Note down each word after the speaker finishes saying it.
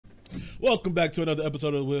Welcome back to another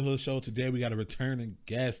episode of the Will Hood Show. Today we got a returning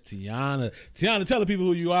guest, Tionna. Tionna, tell the people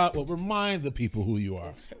who you are. Well, remind the people who you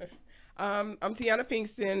are. I'm Tionna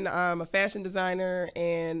Pinkston. I'm a fashion designer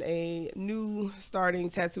and a new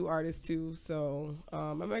starting tattoo artist too. So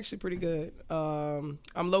I'm actually pretty good. I'm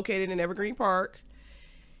located in Evergreen Park,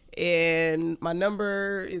 and my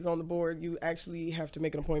number is on the board. You actually have to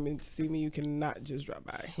make an appointment to see me. You cannot just drop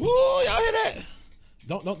by. Ooh, y'all hear that?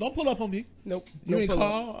 Don't pull up on me. Nope. You no ain't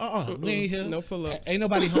pull-ups. call. We ain't here. No pull-ups. Ain't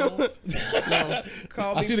nobody home. No.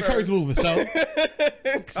 Call me I see the first. curtains moving, so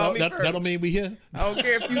Call me that first. don't mean we here. I don't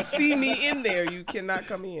care if you see me in there. You cannot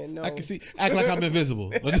come in. No. I can see. Act like I'm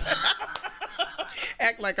invisible.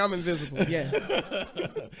 Act like I'm invisible. Yes.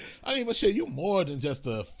 I mean, but shit, you more than just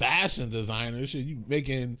a fashion designer. Shit, you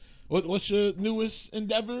making what's your newest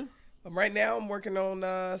endeavor? Right now, I'm working on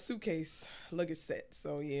a suitcase luggage set.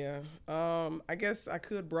 So yeah, I guess I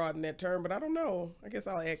could broaden that term, but I don't know. I guess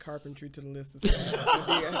I'll add carpentry to the list as well.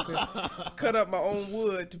 I have to cut up my own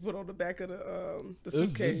wood to put on the back of the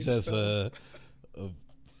suitcase. It's just a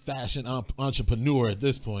fashion entrepreneur at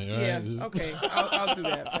this point, right? Yeah. Okay, I'll do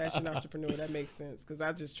that. Fashion entrepreneur. That makes sense because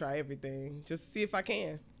I just try everything just to see if I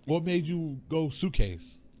can. What made you go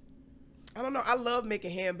suitcase? I don't know. I love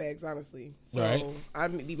making handbags, honestly. So right. I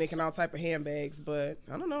be making all type of handbags, but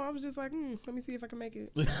I don't know. I was just like, let me see if I can make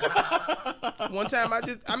it. One time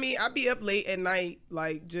I be up late at night,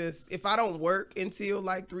 like just, if I don't work until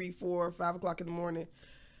like 3, 4, 5 o'clock in the morning,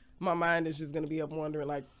 my mind is just going to be up wondering,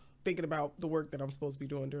 like thinking about the work that I'm supposed to be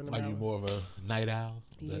doing during the hours. Are you more of a night owl?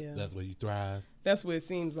 Yeah. That's where you thrive? That's what it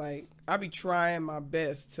seems like. I be trying my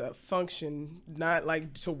best to function, not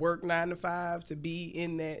like to work 9 to 5, to be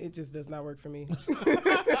in that. It just does not work for me.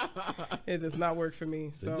 It does not work for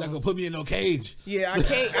me. So you're not gonna put me in no cage. Yeah, I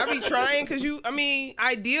can't. I be trying because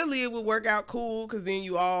ideally it would work out cool because then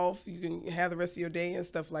you off, you can have the rest of your day and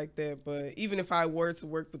stuff like that. But even if I were to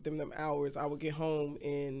work with them hours, I would get home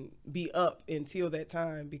and be up until that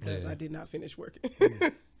time because I did not finish working.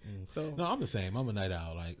 So no, I'm the same. I'm a night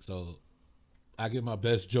owl. Like, so I get my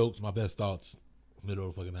best jokes, my best thoughts middle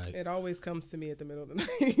of the fucking night. It always comes to me at the middle of the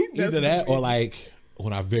night. Either that or like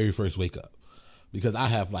when I very first wake up, because I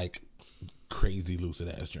have like crazy lucid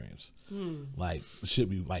ass dreams. Like shit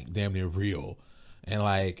be like damn near real, and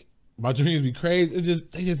like my dreams be crazy.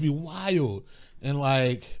 They just be wild, and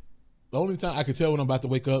like the only time I can tell when I'm about to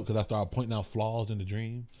wake up because I start pointing out flaws in the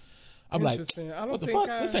dream. I'm like, what the fuck?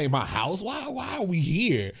 This ain't my house. Why are we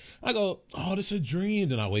here? I go, oh, this is a dream.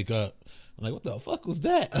 Then I wake up. I'm like, what the fuck was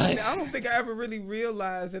that? I don't think I ever really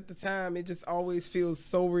realized at the time. It just always feels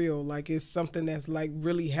so real. Like it's something that's like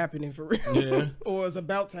really happening for real. Yeah. Or is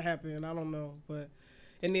about to happen. I don't know.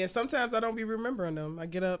 And then sometimes I don't be remembering them. I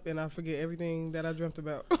get up and I forget everything that I dreamt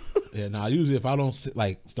about. Yeah, now usually if I don't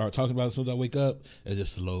start talking about it as soon as I wake up, it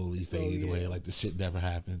just slowly fades away. Like the shit never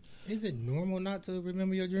happened. Is it normal not to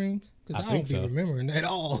remember your dreams? Because I think don't be remembering at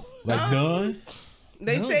all. Like none?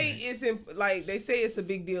 They say it's a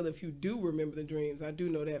big deal if you do remember the dreams. I do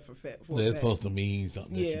know that for fact. It's supposed to mean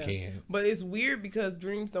something that you can. But it's weird because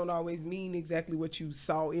dreams don't always mean exactly what you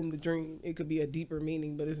saw in the dream. It could be a deeper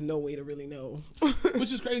meaning, but there's no way to really know.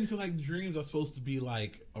 Which is crazy because like dreams are supposed to be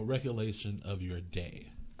like a recollection of your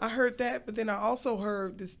day. I heard that, but then I also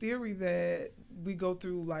heard this theory that we go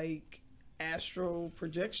through like astral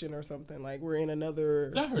projection or something, like we're in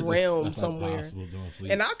another realm somewhere.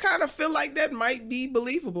 And I kind of feel like that might be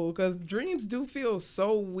believable because dreams do feel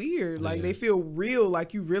so weird. Like they feel real,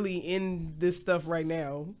 like you really in this stuff right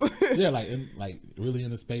now. Yeah, like really in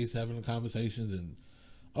the space having the conversations, and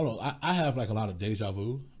I don't know. I have like a lot of deja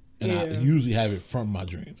vu, and I usually have it from my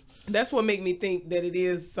dreams. That's what made me think that it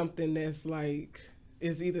is something that's like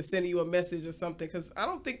is either sending you a message or something, because I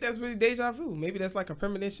don't think that's really deja vu. Maybe that's like a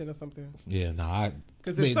premonition or something. Yeah, no,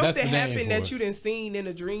 because if something happened that you didn't seen in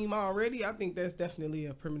a dream already, I think that's definitely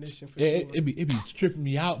a premonition for sure. It be tripping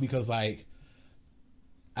me out because like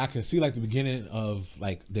I can see like the beginning of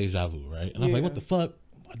like deja vu, right? And I'm like, what the fuck?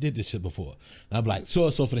 I did this shit before. And I'm like, so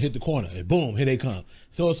for to hit the corner, and boom, here they come.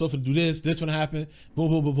 So for to do this gonna happen, boom,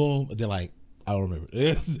 boom, boom, boom. And then like I don't remember.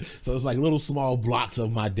 So it's like little small blocks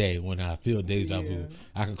of my day when I feel deja vu.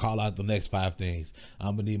 I can call out the next 5 things.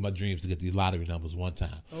 I'm gonna need my dreams to get these lottery numbers one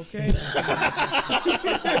time. Okay.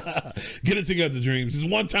 Get it together, dreams. Just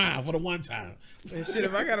one time for the one time. And shit,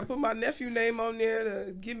 if I gotta put my nephew name on there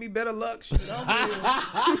to give me better luck, shit,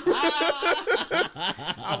 I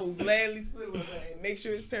will gladly split with him and make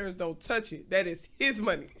sure his parents don't touch it. That is his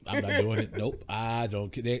money. I'm not doing it. Nope. I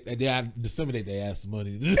don't. They disseminate their ass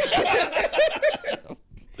money.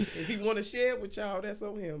 If he want to share it with y'all, that's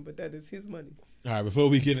on him. But that is his money. All right, before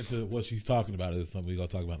we get into what she's talking about, is something we're gonna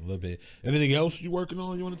talk about in a little bit. Anything else you working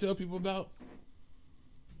on? You want to tell people about?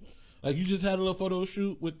 Like you just had a little photo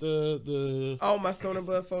shoot with the my Stoner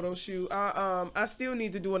Bud photo shoot. I still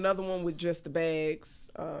need to do another one with just the bags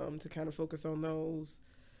to kind of focus on those.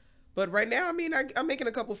 But right now, I mean, I'm making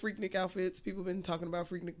a couple Freaknik outfits. People been talking about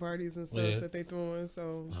Freaknik parties and stuff that they throwing,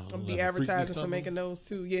 so I'm be advertising for making those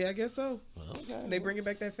too. Yeah, I guess so. Okay, they bringing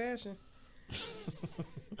back that fashion.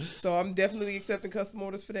 So I'm definitely accepting custom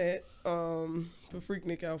orders for that, for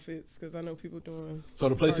Freaknik outfits, because I know people doing. So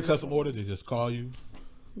the place to custom order, they just call you?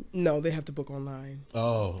 No, they have to book online.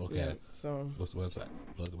 Oh, okay. Yeah, so what's the website?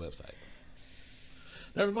 Plug the website.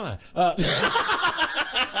 Never mind.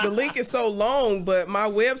 The link is so long, but my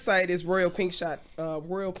website is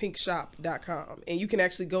royalpinkshop.com, and you can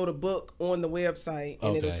actually go to book on the website,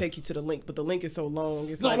 and it'll take you to the link. But the link is so long,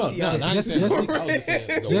 it's like just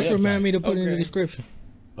remind me to put it in the description.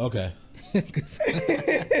 Okay.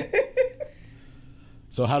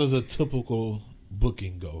 So how does a typical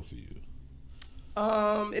booking go for you?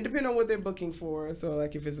 It depends on what they're booking for. So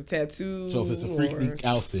like if it's a tattoo. So if it's a Freaknik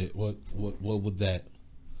outfit, what would that?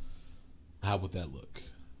 How would that look?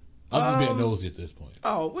 I'm just being nosy at this point.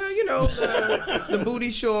 Oh well, you know the booty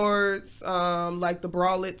shorts, like the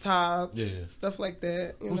bralette tops, stuff like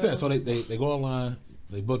that. I'm saying so they go online,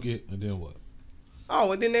 they book it, and then what?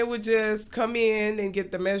 Oh, and then they would just come in and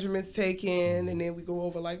get the measurements taken, and then we go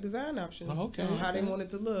over like design options, how they want it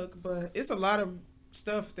to look. But it's a lot of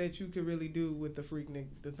stuff that you could really do with the Freaknik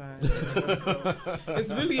design. So it's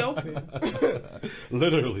really open.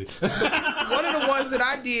 Literally. One of the ones that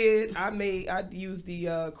I did, I used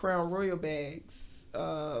the Crown Royal bags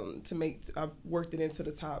to make. I worked it into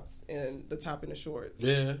the tops and the top and the shorts.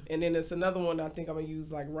 Yeah. And then there's another one I think I'm gonna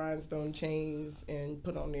use like rhinestone chains and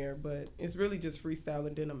put on there, but it's really just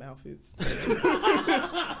freestyling denim outfits.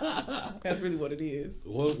 That's really what it is.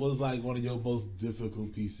 What was like one of your most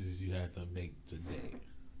difficult pieces you had to make to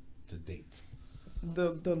date?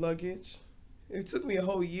 The luggage. It took me a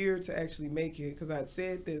whole year to actually make it because I had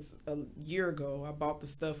said this a year ago. I bought the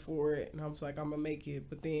stuff for it and I was like, I'm gonna make it,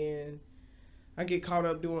 but then I get caught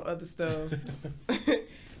up doing other stuff.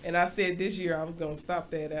 And I said this year I was gonna stop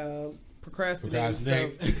that procrastinating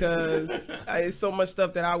stuff because it's so much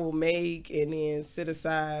stuff that I will make and then sit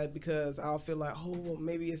aside because I'll feel like, oh, well,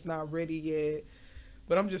 maybe it's not ready yet.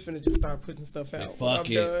 But I'm just finna just start putting stuff out. Fuck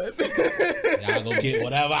it. Y'all go get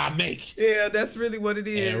whatever I make. Yeah, that's really what it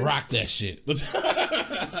is. And rock that shit. But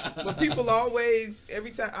people always,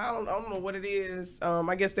 every time, I don't know what it is.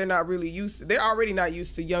 I guess they're not really used to, they're already not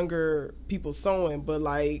used to younger people sewing, but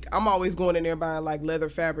like, I'm always going in there buying like leather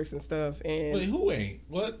fabrics and stuff. And wait, who ain't?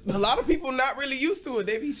 What? A lot of people not really used to it.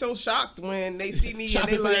 They be so shocked when they see me and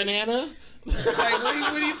they like, Nana? Like, what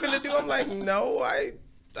are you finna do? I'm like, no, I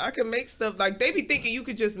can make stuff. Like, they be thinking you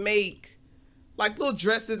could just make like little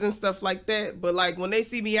dresses and stuff like that. But like when they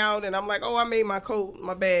see me out and I'm like, oh, I made my coat,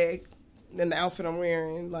 my bag, and the outfit I'm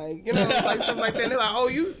wearing, like, you know, like stuff like that. And they're like, oh,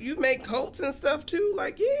 you make coats and stuff too?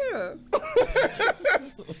 Like, yeah.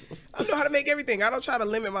 I know how to make everything. I don't try to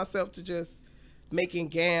limit myself to just making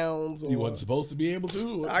gowns. Or, you wasn't supposed to be able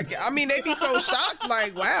to. I mean, they be so shocked,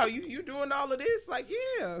 like, wow, you doing all of this? Like,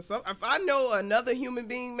 yeah. So if I know another human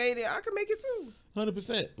being made it, I can make it too.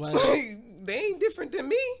 100%. Like, they ain't different than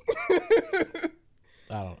me.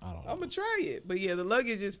 I don't. I'm gonna try it, but yeah, the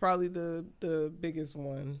luggage is probably the biggest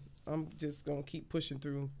one. I'm just gonna keep pushing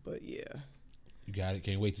through, but yeah. You got it.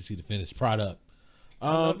 Can't wait to see the finished product.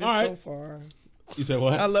 I love it so far. You said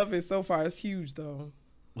what? I love it so far. It's huge though.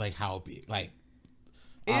 Like how big? Like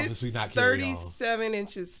it's obviously not carry on. 37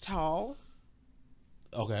 inches tall.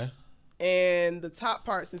 Okay. And the top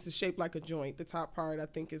part, since it's shaped like a joint, the top part I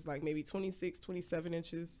think is like maybe 26, 27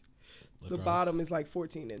 inches. The bottom is like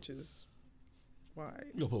 14 inches wide.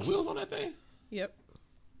 You gonna put wheels on that thing? Yep.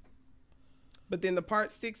 But then the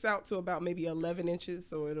part sticks out to about maybe 11 inches,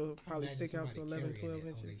 so it'll probably stick out to 11, 12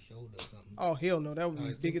 inches. Oh, hell no. That would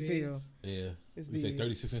be big as hell. Yeah. It's big. You say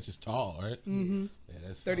 36 inches tall, right? Mm-hmm. Yeah,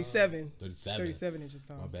 that's 37. 37 inches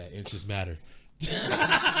tall. My bad. Inches matter. They do.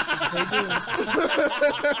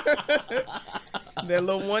 That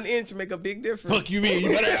little 1 inch make a big difference. Fuck you mean?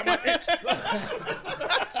 You better have my inch.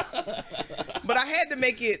 But I had to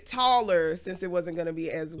make it taller since it wasn't going to be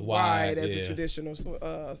as wide as a traditional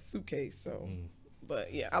suitcase. So,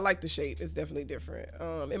 but yeah, I like the shape. It's definitely different.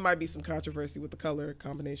 It might be some controversy with the color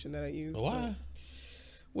combination that I use. Why?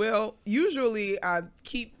 Well, usually I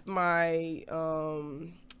keep my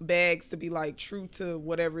bags to be like true to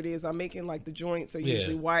whatever it is I'm making. Like the joints are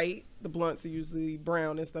usually white, the blunts are usually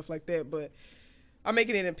brown and stuff like that. But I'm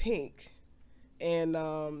making it in pink, and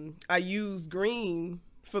I use green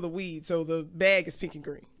for the weed, so the bag is pink and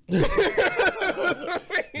green.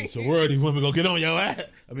 Sorority women gonna get on your ass.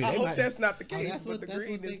 I hope that's not the case. That's what they got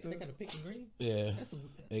a pink and green. Yeah,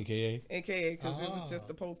 AKA because it was just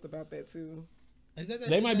a post about that too.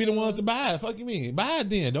 They might be the ones to buy it. Fuck you mean? Buy it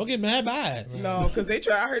then. Don't get mad. Buy it. Right. No, because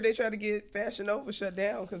I heard they tried to get Fashion Nova shut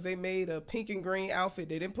down because they made a pink and green outfit.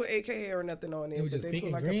 They didn't put AKA or nothing on it, but they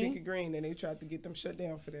put like a pink and green, and they tried to get them shut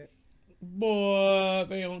down for that. Boy,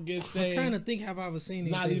 they don't get I'm trying to think, have I ever seen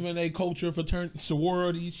anything? Not even a culture fraternity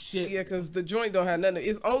sorority shit. Yeah, because the joint don't have nothing.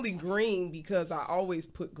 It's only green because I always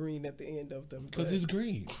put green at the end of them. Because it's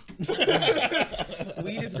green.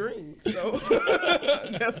 Weed is green, so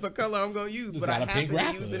that's the color I'm gonna use. But I happen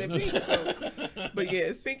to use it in pink. So. But yeah,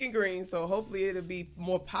 it's pink and green, so hopefully it'll be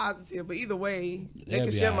more positive. But either way, they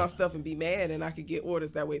can share my stuff and be mad, and I could get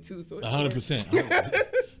orders that way too. So 100%.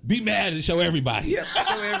 Be mad and show everybody. Yeah,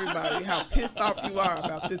 show everybody how pissed off you are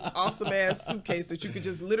about this awesome ass suitcase that you could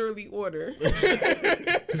just literally order.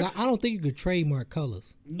 Because I don't think you could trademark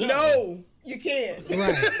colors. No, you can't.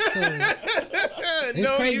 Right. So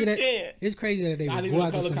no, you can't. It's crazy that they not even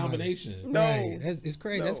a color combination. No, right. It's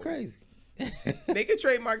crazy. No. That's crazy. They could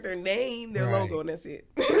trademark their name, their logo, and that's it.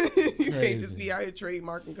 You can't just be out here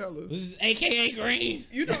trademarking colors. This is AKA green.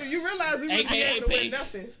 You realize we wouldn't be able to wear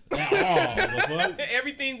nothing.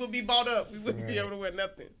 Everything would be bought up. We wouldn't be able to wear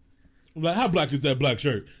nothing. Like, how black is that black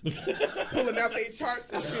shirt? Pulling out their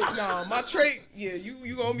charts and shit. No, my trade. Yeah,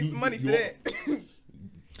 you owe me some money for that.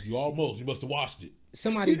 You must have washed it.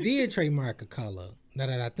 Somebody did trademark a color. Now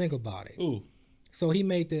that I think about it. Ooh. So he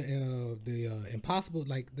made the impossible,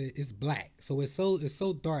 it's black. So it's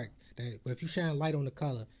so dark that if you shine light on the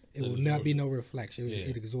color, it will not be no reflection.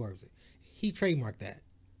 It absorbs it. He trademarked that.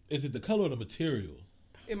 Is it the color or the material?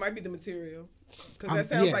 It might be the material. Because that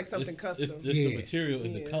sounds like something custom. It's the material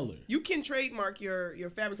and the color. You can trademark your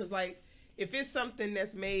fabric because, like, if it's something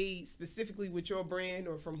that's made specifically with your brand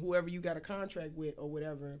or from whoever you got a contract with or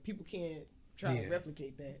whatever, people can't try to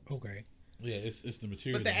replicate that. Okay. Yeah, it's the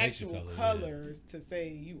material. But the actual color to say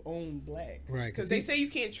you own black. Right. Because they say you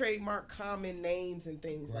can't trademark common names and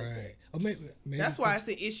things like that. Oh, maybe that's why it's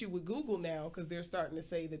an issue with Google now because they're starting to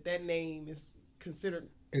say that name is considered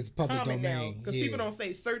it's public common domain. now. Because people don't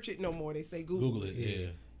say search it no more. They say Google it. Yeah.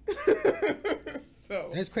 So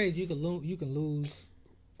that's crazy. You can lose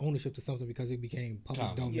ownership to something because it became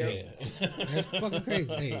public domain. Yeah. That's fucking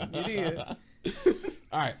crazy. Hey. It is.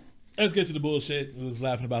 All right. Let's get to the bullshit. We was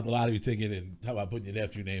laughing about the lottery ticket and talking about putting your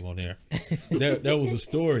nephew name on there. There was a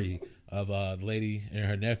story of the lady and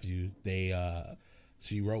her nephew.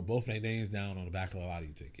 She wrote both their names down on the back of the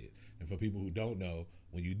lottery ticket. And for people who don't know,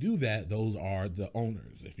 when you do that, those are the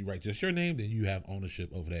owners. If you write just your name, then you have ownership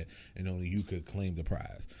over that, and only you could claim the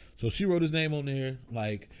prize. So she wrote his name on there,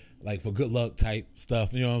 like for good luck type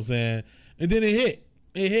stuff. You know what I'm saying? And then it hit.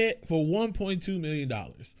 It hit for $1.2 million.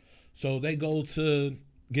 So they go to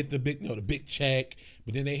get the big check,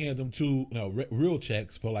 but then they hand them two real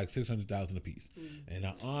checks for like $600,000 a piece. And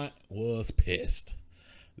the aunt was pissed,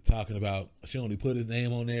 talking about she only put his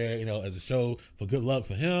name on there, as a show for good luck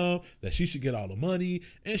for him, that she should get all the money,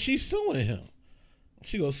 and she's suing him.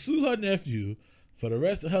 She gonna sue her nephew for the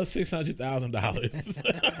rest of her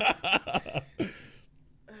 $600,000.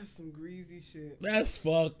 That's some greasy shit. That's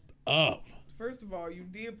fucked up. First of all, you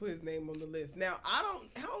did put his name on the list. Now how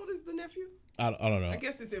old is the nephew? I don't know. I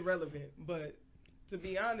guess it's irrelevant, but to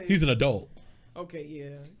be honest, he's an adult. Okay,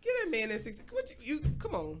 yeah. Get that man at 60.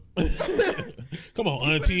 Come on. Come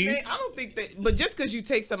on, auntie. I don't think that, but just because you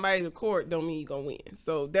take somebody to court don't mean you're going to win.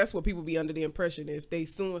 So that's what people be under the impression. If they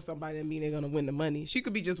suing somebody, that mean they're going to win the money. She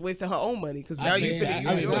could be just wasting her own money because now you finna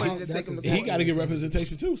use your money to take him to court. He got to get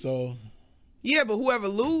representation too, so. Yeah, but whoever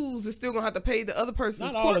loses is still going to have to pay the other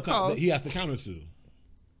person's court costs. He has to countersue.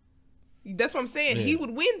 That's what I'm saying. Yeah. He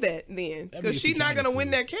would win that then because she's not going to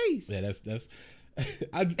win that case. Yeah, that's.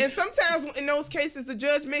 And sometimes in those cases, the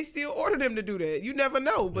judge may still order them to do that. You never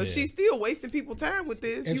know, but she's still wasting people's time with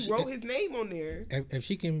this. You wrote his name on there. If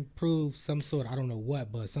she can prove some sort of, I don't know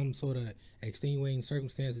what, but some sort of extenuating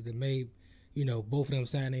circumstances that made, both of them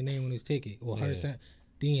sign their name on his ticket or her sign,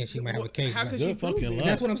 then she might have a case. How could she prove it?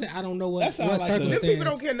 That's what I'm saying. I don't know what circumstance. People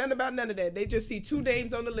don't care nothing about none of that. They just see two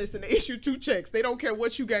names on the list and they issue two checks. They don't care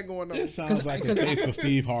what you got going on. It sounds like a case for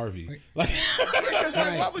Steve Harvey.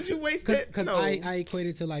 Why would you waste that? Because I equate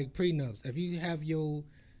it to like prenups. If you have your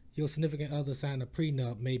significant other sign a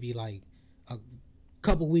prenup, maybe like a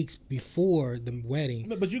couple weeks before the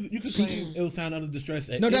wedding. But you could claim it was signed under distress.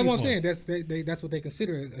 No, that's what I'm saying. That's what they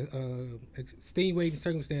consider extenuating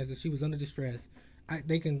circumstances. She was under distress.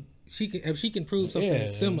 If she can prove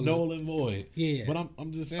something similar, null and void. Yeah, but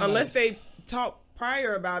I'm just saying, unless they talk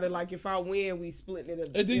prior about it. Like if I win, we split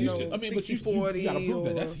it. I mean, 60-40. You gotta prove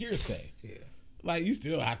that. That's hearsay. Yeah. Like you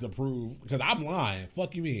still have to prove because I'm lying.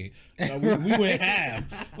 Fuck you mean? We went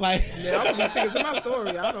half. Like yeah, I'm just sticking to my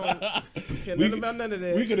story. I don't care nothing about none of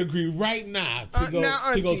that. We could agree right now to go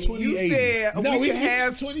auntie, to go 20-80. You said we could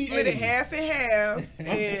have 20-80. Split it half and half,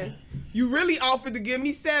 and you really offered to give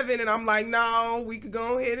me 7, and I'm like, no, we could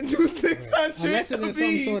go ahead and do 600. Unless it's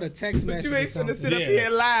some sort of text message. But you ain't finna sit up here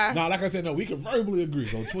and lie. No, like I said, no, we can verbally agree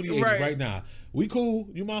on 20-80 right now. We cool.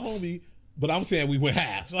 You my homie. But I'm saying we went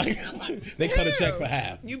half. Like they cut a check for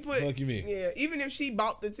half. You put what you mean? Yeah, even if she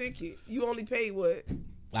bought the ticket, you only paid what?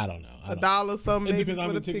 I don't know. $1 something. It depends on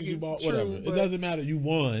how many tickets you bought. Whatever. It doesn't matter. You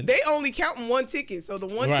won. They only counting one ticket, so the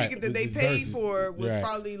one ticket that they paid for was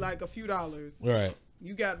probably like a few dollars. Right.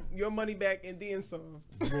 You got your money back and then some.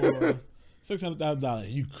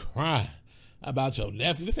 $600,000. You crying about your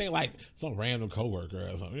nephew. This ain't like some random coworker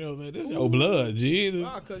or something. You know what I'm saying? This is your blood, G.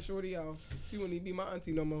 I'll cut Shorty off. She wouldn't even be my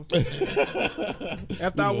auntie no more.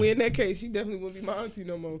 After I win that case, she definitely wouldn't be my auntie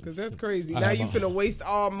no more because that's crazy. Now you finna waste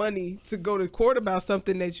all money to go to court about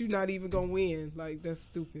something that you're not even gonna win. Like that's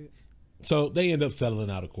stupid. So they end up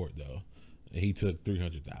settling out of court though. And he took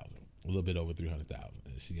 $300,000, a little bit over $300,000,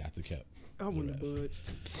 and she got the kept. I wouldn't have budged.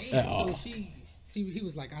 So he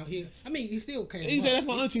was like out here. I mean, he still came. He said, "That's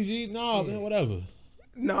my auntie, G." No, man, whatever.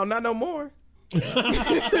 No, not no more. She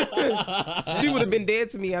would have been dead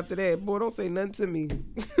to me after that. Boy, don't say nothing to me.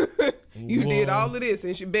 You did all of this,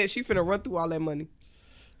 and she finna run through all that money.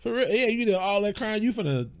 For real, yeah, you did all that crime. You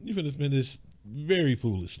finna spend this very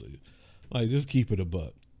foolishly. Like, just keep it a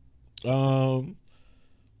buck.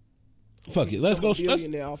 Fuck it. Let's go. Let's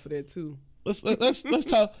off of that too. Let's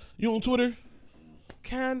talk. You on Twitter?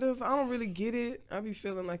 Kind of. I don't really get it. I be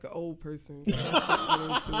feeling like an old person. And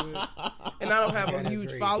I don't have a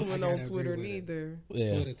huge following on Twitter neither.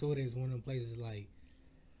 Yeah. Twitter is one of them places like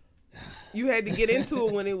you had to get into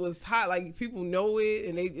it when it was hot. Like people know it,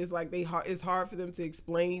 and it's hard for them to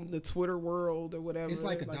explain the Twitter world or whatever. It's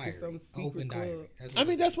like a diary, it's some secret open club. diary. I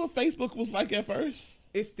mean, that's what Facebook was like at first.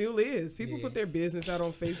 It still is. People put their business out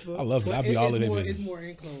on Facebook. I love it. I be all of their business. It's more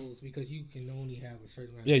enclosed because you can only have a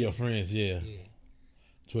certain amount. Yeah, your friends. Yeah.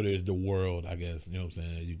 Twitter is the world, I guess. You know what I'm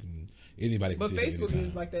saying? Anybody can but see Facebook it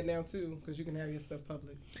is like that now too, because you can have your stuff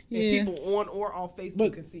public. Yeah. And people on or off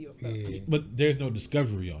Facebook can see your stuff. Yeah. But there's no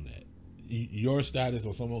discovery on that. Your status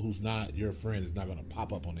or someone who's not your friend is not going to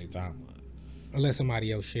pop up on their timeline. Unless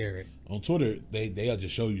somebody else share it. On Twitter, they'll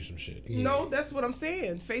just show you some shit. Yeah. No, that's what I'm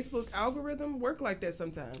saying. Facebook algorithm work like that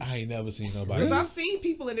sometimes. I ain't never seen nobody. Because I've seen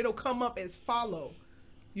people and it'll come up as follow.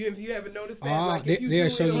 If you ever noticed that, like if you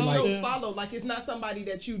show follow, like it's not somebody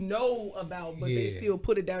that you know about, but they still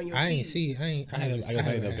put it down your feed. I guess I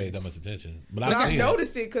never paid that much attention, but I've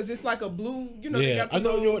noticed it because it's like a blue. You know, yeah, I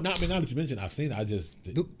know. Not that you mentioned, I've seen it. I just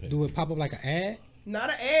do it pop up like an ad? Not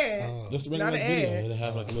an ad. Just a regular video.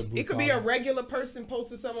 Have like a little it could be a regular person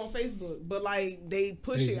posting something on Facebook, but like they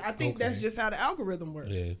push it. I think that's just how the algorithm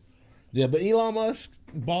works. Yeah. But Elon Musk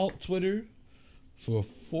bought Twitter for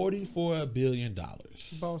 $44 billion.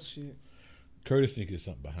 Boss shit. Curtis think there's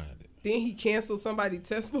something behind it. Then he canceled somebody's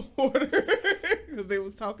Tesla order because they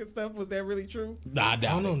was talking stuff. Was that really true? Nah, I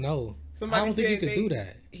don't know. I don't think you could do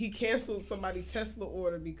that. He canceled somebody's Tesla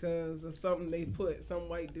order because of something they put. Some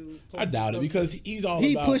white dude. I doubt it because he's all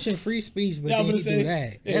about pushing free speech, but then he do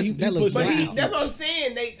that. Yeah, that looks wild. That's what I'm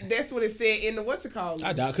saying. That's what it said in the whatchamacallit.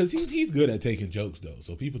 I doubt because he's good at taking jokes though.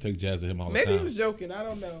 So people take jabs at him all the time. Maybe he was joking. I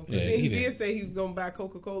don't know. Yeah, he did say he was gonna buy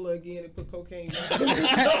Coca-Cola again and put cocaine.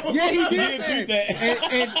 Yeah, he did say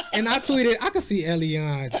that. And I tweeted. I could see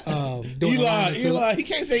Elon doing Elon. He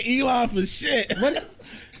can't say Elon for shit. What?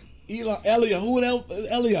 Elon, who the hell?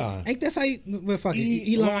 Elon. Ain't that how you, well, fuck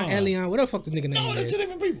it. Elon, Elion, whatever fuck the nigga name is. No, that's two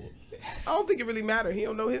different people. I don't think it really matters. He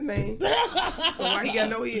don't know his name. So why he gotta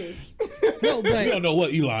know his? No, but we don't know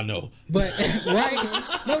what Elon know. But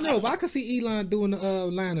right? No, but I could see Elon doing a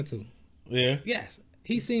line or two. Yeah. Yes.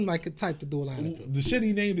 He seemed like a type to do a line or two. The shit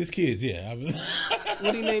he named his kids, yeah.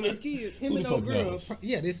 What he named his kids? Him and old girl.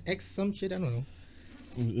 Yeah, this X some shit, I don't know.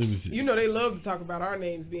 You know they love to talk about our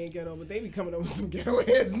names being ghetto, but they be coming up with some ghetto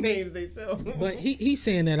ass names themselves. But he's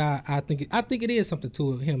saying that I think it is something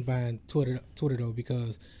to him buying Twitter though,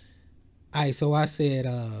 because I said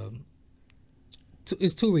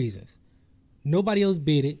it's two reasons. Nobody else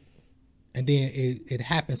bid it, and then it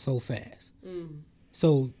happened so fast.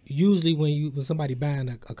 So usually when somebody buying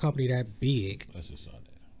a company that big, I just saw that.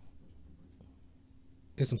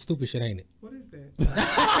 It's some stupid shit, ain't it? What is that?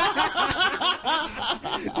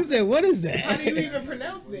 He said, "What is that?" How do you even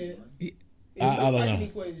pronounce that? I don't know. An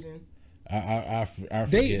equation. I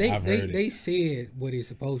forget. They said what it's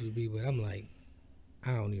supposed to be, but I'm like,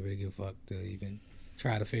 I don't even really give a fuck to even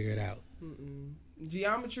try to figure it out.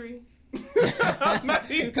 Geometry. Little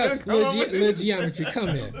geometry, come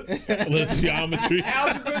here. Little geometry.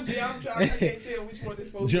 Algebra, geometry. I can't tell which one is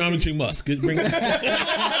supposed geometry to be. must. Bring it.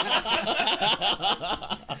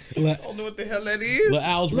 I don't know what the hell that is. Little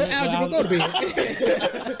algebra. Go to bed.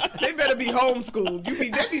 They better be homeschooled.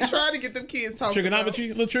 They be trying to get them kids talking trigonometry.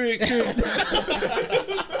 Little trig.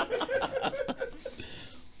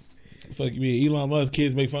 Fuck me, Elon Musk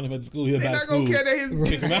kids make fun of him at the school. They're not gonna care that his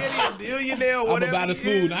daddy a billionaire or whatever. I'm about to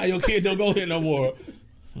school now. Your kid don't go here no more.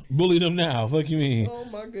 Bully them now. Fuck you mean? Oh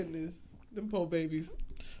my goodness, them poor babies.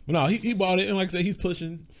 But no, he bought it, and like I said, he's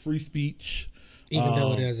pushing free speech. Even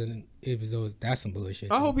though that's some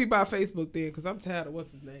bullshit. I hope he buy Facebook then, because I'm tired of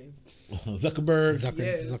what's his name. Zuckerberg.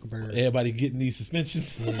 Yes. Zuckerberg. Everybody getting these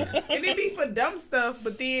suspensions. Yeah. And it be for dumb stuff,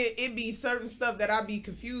 but then it be certain stuff that I be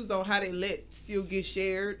confused on how they let still get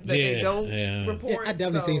shared that they don't report. I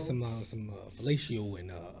definitely seen some fellatio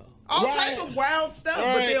and all type of wild stuff,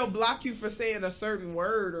 but they'll block you for saying a certain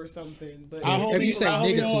word or something. But if you say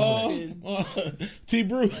nigga too much, T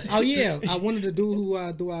Brew. Oh yeah, I wanted to do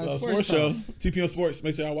who do our sports show. TPO Sports.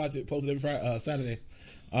 Make sure y'all watch it. Posted every Friday, Saturday.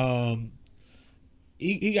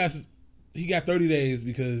 He got 30 days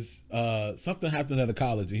because something happened at the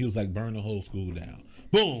college and he was like, burn the whole school down.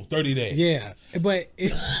 Boom, 30 days. Yeah, but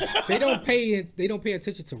they don't pay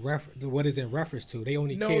attention to what is in reference to. They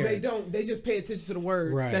only care. No, they don't. They just pay attention to the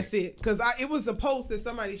words. Right. That's it. Because it was a post that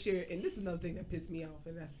somebody shared, and this is another thing that pissed me off,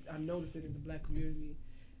 and I noticed it in the black community.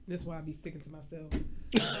 That's why I be sticking to myself.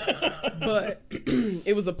 But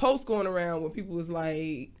it was a post going around where people was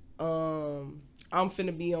like, I'm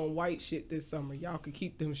finna be on white shit this summer. Y'all could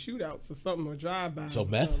keep them shootouts or something or drive-by. So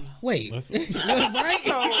meth? Wait. Right?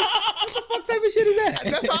 What type of shit is that?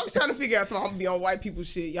 That's what I was trying to figure out. So I'm gonna be on white people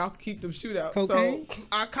shit. Y'all can keep them shootouts. Cocaine? So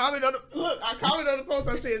I commented on the post.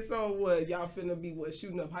 I said, so what? Y'all finna be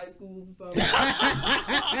shooting up high schools or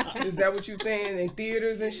something? Is that what you saying in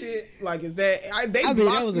theaters and shit? Like, is that they blocked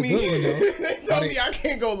that was a me? good one, though. They told me I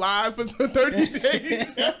can't go live for 30 days.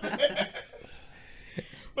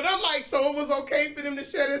 But I'm like, so it was okay for them to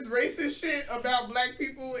share this racist shit about black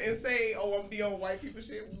people and say, oh, I'm gonna be on white people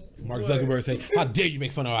shit? Mark Zuckerberg say, how dare you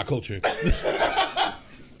make fun of our culture?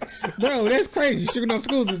 Bro, that's crazy. Shooting up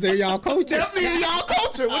schools is there y'all culture. Definitely in y'all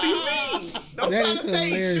culture. What do you mean? Don't try to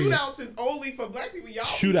say shootouts is only for black people. Y'all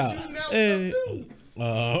shooting out stuff too.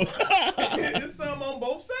 There's some on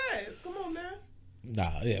both sides. Come on now.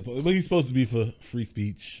 Nah, yeah, but he's supposed to be for free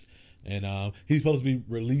speech. And he's supposed to be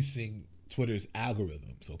releasing Twitter's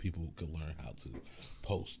algorithm so people can learn how to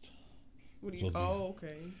post. What do you? Oh,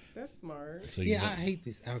 okay, that's smart. So I hate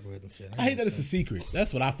this algorithm shit. I hate that it's a secret.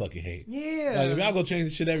 That's what I fucking hate. Yeah. Like if y'all go change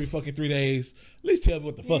the shit every fucking 3 days, at least tell me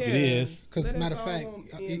what the fuck it is. Because matter of fact,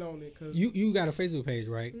 you got a Facebook page,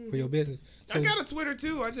 right, for your business. So, I got a Twitter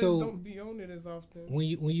too. I just don't be on it as often.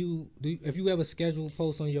 If you ever schedule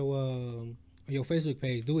posts on your Facebook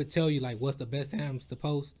page, do it tell you like what's the best times to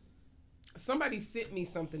post? Somebody sent me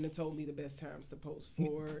something that told me the best times to post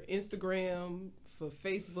for Instagram, for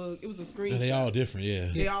Facebook. It was a screenshot. They all different,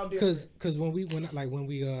 They all different. Because when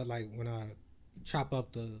I chop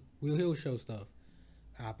up the Will Hill Show stuff,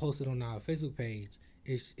 I posted on our Facebook page.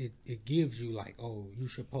 It gives you like, oh, you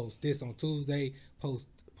should post this on Tuesday. Post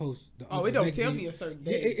the. Oh, it don't tell me a certain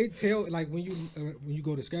day. It tell like when you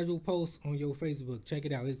go to schedule posts on your Facebook, check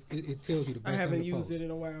it out. It tells you the best. I haven't time to used post. it in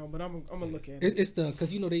a while, but I'm gonna look at it. It's because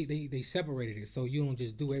they separated it, so you don't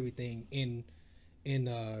just do everything in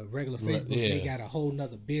regular Facebook. They got a whole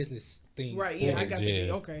nother business thing. Right? Yeah, I got the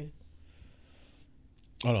okay.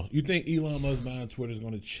 Hold on. You think Elon Musk buying Twitter is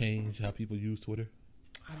going to change how people use Twitter?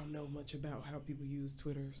 I don't know much about how people use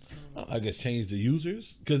Twitter. So. I guess change the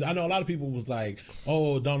users, because I know a lot of people was like,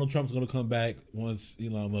 "Oh, Donald Trump's going to come back once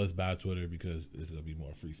Elon Musk buy Twitter because it's going to be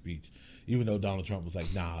more free speech." Even though Donald Trump was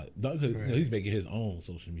like, "Nah," he's making his own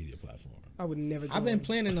social media platform. I would never. I've been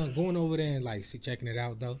planning on going over there and like checking it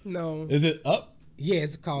out though. No, is it up? Yeah,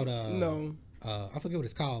 it's called. No, I forget what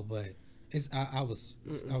it's called, but it's. I was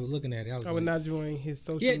looking at it. I would not join his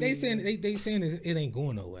social. Yeah, media. they saying it ain't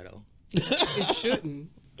going nowhere though. It shouldn't.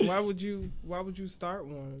 Why would you start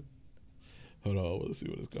one? Hold on, let's see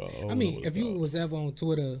what it's called. I mean, if you was ever on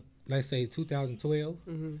Twitter, let's say 2012,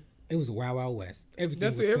 it was Wild Wild West. Everything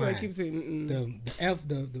was flying. Everybody keeps saying.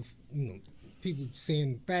 The people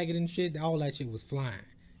saying faggot and shit, all that shit was flying,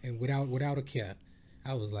 and without a care.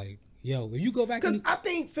 I was like, yo, if you go back, because I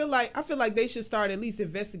feel like they should start at least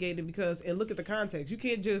investigating and look at the context. You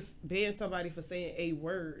can't just ban somebody for saying a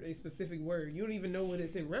specific word. You don't even know what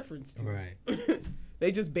it's in reference to. Right.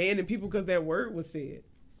 They just banning people because that word was said.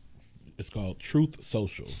 It's called Truth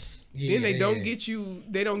Social. Yeah, then they don't get you.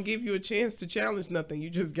 They don't give you a chance to challenge nothing. You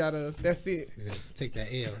just gotta. That's it. Yeah, take that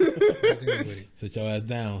L. Sit your ass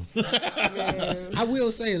down. I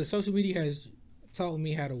will say that social media has taught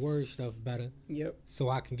me how to word stuff better. Yep. So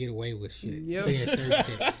I can get away with shit. Yep. Saying certain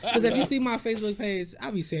shit. Because if you see my Facebook page,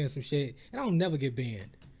 I be saying some shit and I don't never get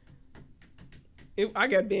banned. I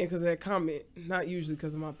got banned because of that comment. Not usually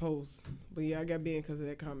because of my post, but yeah, I got banned because of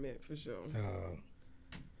that comment for sure.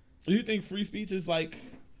 Do you think free speech is like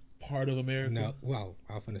part of America? No. Well,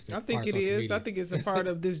 I was finna say. I think it is. Media. I think it's a part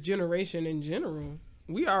of this generation in general.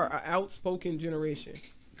 We are an outspoken generation.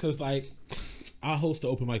 Because like, I host the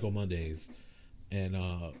open mic on Mondays, and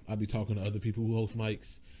I be talking to other people who host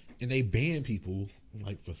mics, and they ban people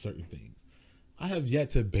like for certain things. I have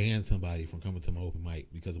yet to ban somebody from coming to my open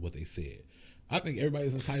mic because of what they said. I think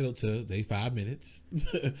everybody's entitled to their 5 minutes.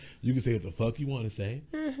 You can say what the fuck you want to say.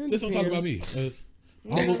 Just don't talk about me.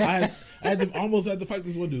 I almost had to fight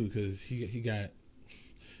this one dude because he got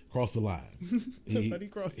crossed the line. He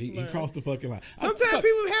crossed the fucking line. Sometimes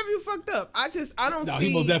people have you fucked up. I don't see. No,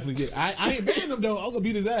 he most definitely did. I ain't banned him though. I'm gonna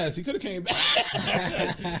beat his ass. He could have came back.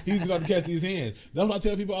 He's about to catch his hand. That's what I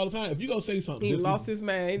tell people all the time. If you gonna say something, he lost his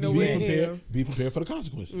man. Ain't no way in hell. Be prepared for the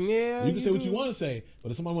consequences. Yeah, you can say what you want to say, but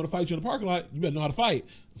if somebody want to fight you in the parking lot, you better know how to fight.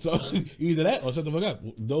 So either that or shut the fuck up.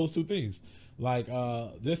 Those two things. Like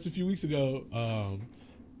just a few weeks ago,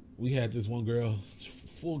 we had this one girl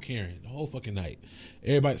full Karen the whole fucking night.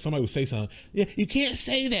 Somebody would say something. Yeah, you can't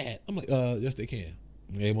say that. I'm like, yes, they can.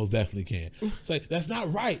 They most definitely can. It's like, that's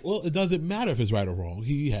not right. Well, it doesn't matter if it's right or wrong.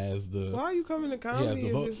 He has the. Why are you coming to comedy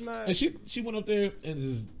if it's not? And she went up there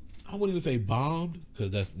and I wouldn't even say bombed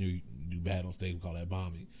because that's you bad on stage. We call that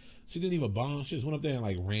bombing. She didn't even bomb. She just went up there and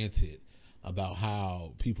like ranted about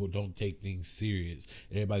how people don't take things serious.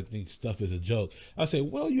 Everybody thinks stuff is a joke. I say,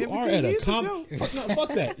 well, you are at a comedy. No, fuck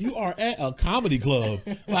that. You are at a comedy club.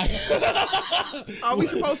 Like, are we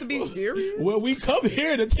supposed to be serious? Well, we come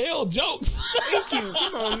here to tell jokes. Thank you.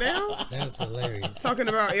 Come on now. That's hilarious. Talking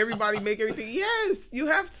about everybody make everything. Yes, you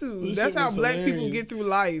have to. That's how black people get through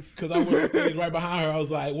life. Because I went right behind her. I was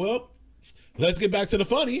like, well, let's get back to the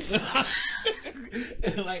funny.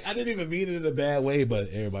 Like, I didn't even mean it in a bad way, but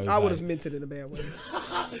everybody was I would have meant it in a bad way.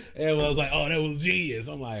 Everyone was like, oh, that was genius.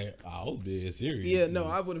 I'm like, I was being serious. Yeah, no,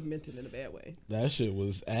 I would have meant it in a bad way. That shit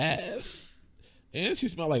was ass. And she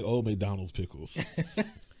smelled like old McDonald's pickles.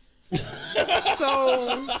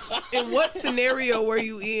 So, in what scenario were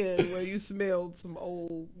you in where you smelled some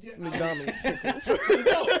old McDonald's pickles?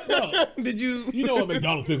 No. Did you? You know what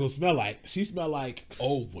McDonald's pickles smell like? She smelled like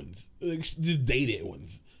old ones, like just dated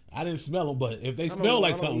ones. I didn't smell them, but if they smell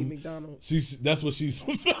like something, that's what she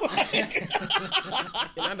smell like. And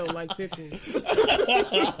I don't like pickles.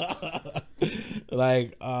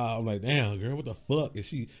 Like, I'm like, damn, girl, what the fuck? And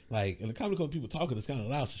she, like, in the comedy club, people talking, it's kind of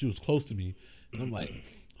loud, so she was close to me. And I'm like,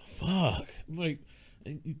 fuck. I'm like,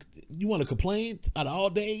 you want to complain out of all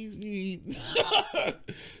days? You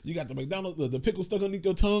got the McDonald's, the pickle stuck underneath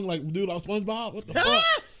your tongue like dude off SpongeBob? What the fuck?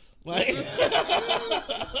 Like...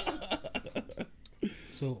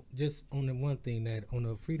 So just on the one thing that on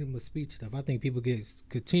the freedom of speech stuff, I think people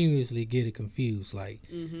continuously get it confused. Like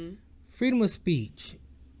freedom of speech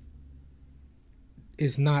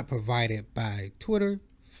is not provided by Twitter,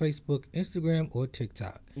 Facebook, Instagram, or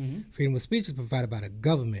TikTok. Freedom of speech is provided by the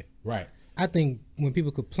government. Right. I think when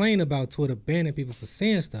people complain about Twitter banning people for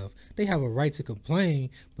saying stuff, they have a right to complain,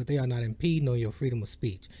 but they are not impeding on your freedom of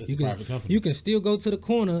speech. You can still go to the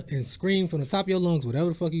corner and scream from the top of your lungs whatever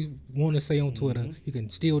the fuck you want to say on Twitter. You can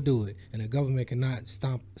still do it, and the government cannot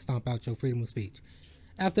stomp out your freedom of speech.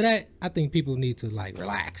 After that, I think people need to like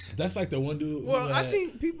relax. That's like the one dude. Well, I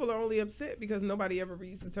think people are only upset because nobody ever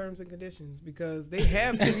reads the terms and conditions because they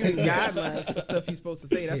have community guidelines for stuff you're supposed to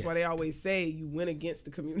say. That's why they always say you went against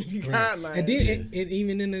the community guidelines. And then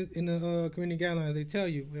even in the community guidelines, they tell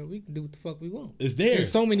you, well, we can do what the fuck we want. It's theirs.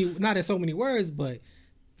 There's so many, not in so many words, but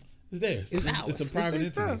it's theirs. It's ours. It's a private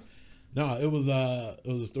entity. No, it was a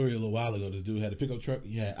story a little while ago. This dude had a pickup truck.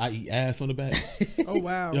 He had I eat ass on the back. Oh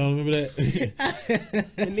wow! Y'all remember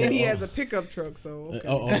that? And then he has a pickup truck. So okay.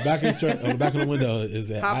 On the back of his truck, on the back of the window is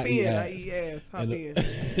that I eat ass. Hop in.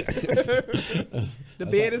 The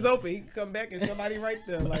bed is open. He can come back and somebody right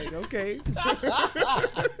there. Like okay.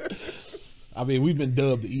 I mean, we've been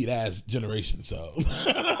dubbed the eat ass generation, so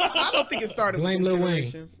I don't think it started. Blame Lil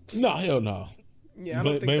Wayne. No, hell no. Yeah, I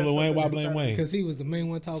don't think blame Lil Wayne. Why blame Wayne? Because he was the main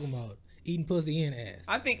one talking about eating pussy and ass.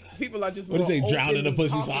 I think people are just what more is they drowning in the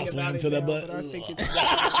pussy so I swim to that butt? I think it's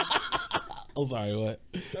I'm sorry, what?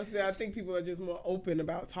 I think people are just more open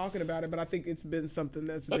about talking about it, but I think it's been something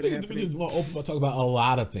that's been happening. I think it's been more open about talking about a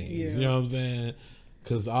lot of things. Yeah. You know what I'm saying?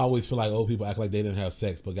 Because I always feel like old people act like they didn't have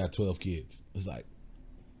sex but got 12 kids. It's like,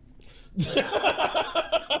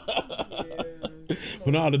 but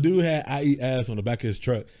no, the dude had "I eat ass" on the back of his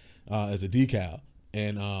truck as a decal,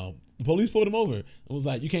 and the police pulled him over and was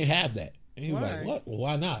like, "You can't have that." And he was like, "What? Well,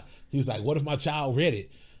 why not?" He was like, "What if my child read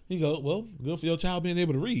it?" He go, "Well, good for your child being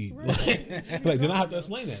able to read." Right. Like, then I have to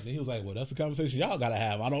explain that. And he was like, "Well, that's a conversation y'all gotta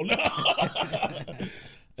have. I don't know."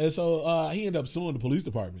 And so he ended up suing the police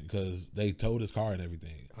department because they towed his car and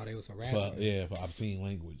everything. Oh, they was harassing him. For obscene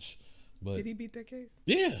language. But did he beat that case?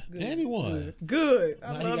 Yeah, good. And he won. Good.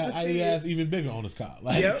 I love to see it. Ass even bigger on his car.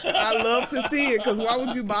 Like, yep, I love to see it because why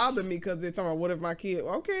would you bother me? Because they're talking about what if my kid?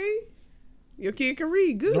 Okay, your kid can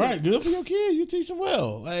read. Good. Right, good for your kid. You teach him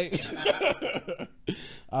well. Like,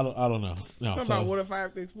 I don't know. No, talking about what if I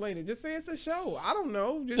have to explain it? Just say it's a show. I don't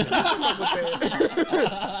know. Just come up with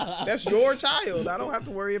that. That's your child. I don't have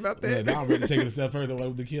to worry about that. Yeah, now I'm ready to take it a step further. Like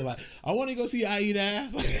with the kid, like, I want to go see "I Eat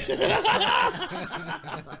Ass."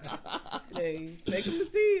 Hey, take them to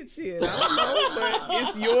see it. Shit, I don't know, but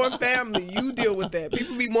it's your family. You deal with that.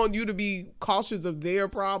 People be wanting you to be cautious of their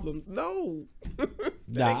problems. No,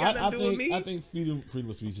 I think freedom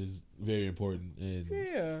of speech is very important. And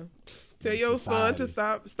yeah. Tell your son to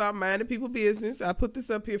stop minding people's business. I put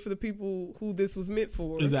this up here for the people who this was meant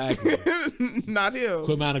for. Exactly. Not him.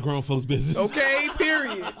 Quit minding grown folks' business. Okay,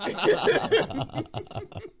 period.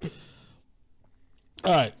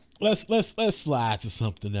 All right. Let's slide to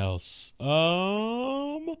something else.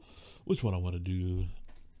 Which one I want to do?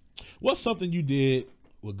 What's something you did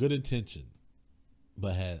with good intention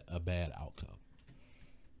but had a bad outcome?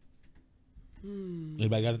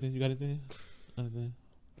 Anybody got anything? You got anything?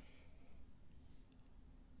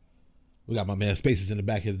 We got my man Spaces in the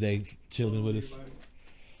back here today, chilling with us.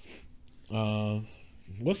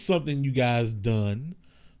 What's something you guys done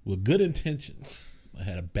with good intentions but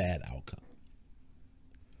had a bad outcome?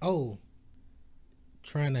 Oh,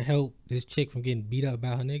 trying to help this chick from getting beat up by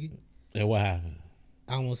her nigga. And what happened?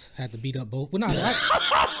 I almost had to beat up both. Well, no, wow.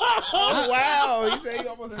 You say you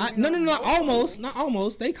almost had no, not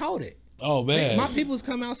almost. They caught it. Oh man, my people's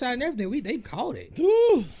come outside and everything. They caught it.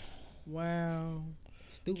 Ooh. Wow.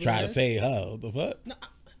 Stupid. Try to save her. What the fuck?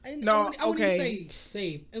 No, I wouldn't say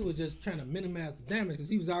save. It was just trying to minimize the damage because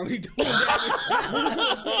he was already doing damage.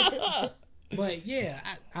 But yeah,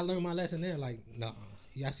 I learned my lesson there. Like, no,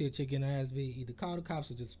 y'all see a chick in the ass beat, either call the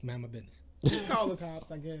cops or just mind my business. Just call the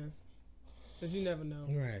cops, I guess, because you never know.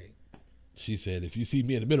 Right. She said, if you see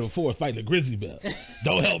me in the middle of the forest fighting a grizzly bear,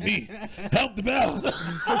 don't help me. Help the bear.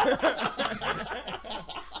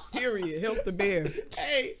 Period. Help the bear.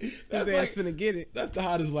 Hey, his ass finna get it. That's the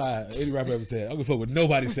hottest line any rapper ever said. I'm gonna fuck with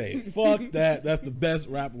nobody say it. Fuck that. That's the best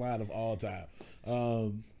rap line of all time.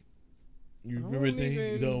 You remember anything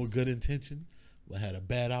you done with good intention but had a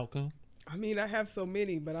bad outcome? I mean, I have so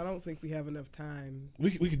many, but I don't think we have enough time.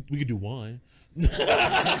 We could do one.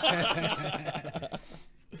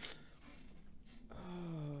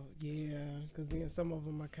 Oh yeah, because then some of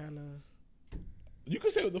them are kind of. You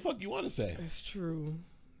can say what the fuck you want to say. That's true.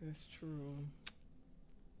 That's true.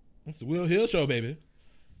 It's the Will Hill Show, baby.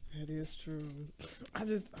 That is true. I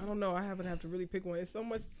don't know. I haven't have to really pick one. It's so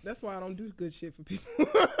much. That's why I don't do good shit for people.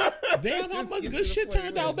 Damn, how much good shit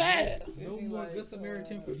turned out bad. No more Good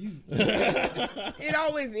Samaritan for you. It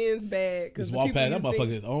always ends bad. Just walk past that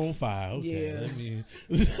motherfucker's on fire. Okay, yeah. I mean.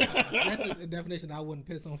 That's the definition. I wouldn't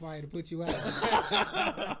piss on fire to put you out.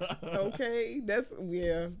 Okay, that's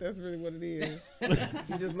really what it is.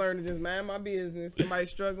 You just learn to just mind my business. Somebody's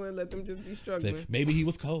struggling, let them just be struggling. Say, maybe he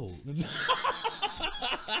was cold. No.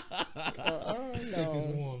 Take this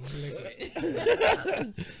warm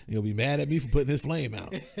liquid. You'll be mad at me for putting his flame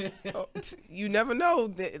out. You never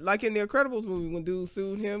know. Like in the Incredibles movie, when dude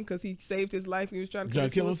sued him because he saved his life and he was trying to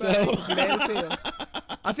kill himself. He was mad as hell.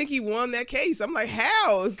 I think he won that case. I'm like,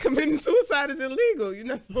 how? Committing suicide is illegal. You're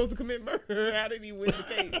not supposed to commit murder. How did he win the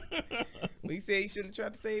case? But he said he shouldn't have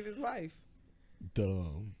tried to save his life.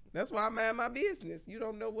 Dumb. That's why I mind my business. You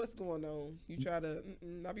don't know what's going on. You try to.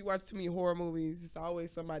 I be watching too many horror movies. It's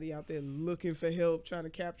always somebody out there looking for help, trying to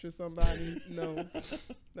capture somebody. No,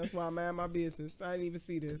 that's why I mind my business. I didn't even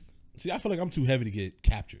see this. See, I feel like I'm too heavy to get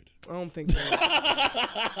captured. I don't think so.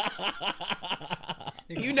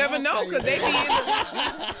 You never know because they be in the.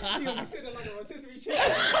 You gonna be sitting like a rotisserie chair.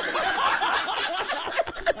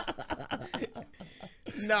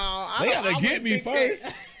 No, they gotta get me first.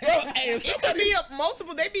 Bro, hey, it could be up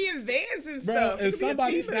multiple. They be in vans and stuff. Bro, if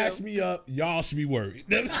somebody snatched me up, y'all should be worried.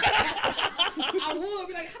 I would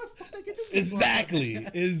be like, how the fuck they get this?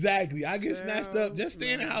 Exactly. I get snatched up. Just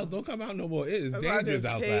stay in the house. Don't come out no more. It is dangerous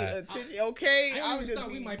outside. Okay, I always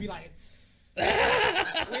thought we might be like.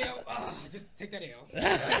 Well, just take that L.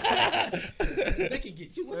 They can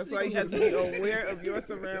get you. That's why you have to be aware of your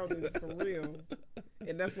surroundings for real.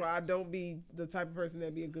 And that's why I don't be the type of person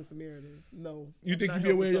that be a good Samaritan. No. You think you be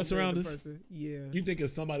aware of your surroundings? Yeah. You think if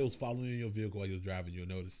somebody was following you in your vehicle while you're driving, you'll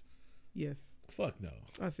notice? Yes. Fuck no.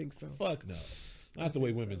 I think so. Fuck no. Not the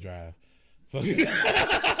way women drive.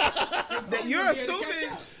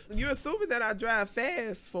 You're assuming that I drive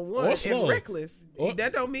fast for one and reckless.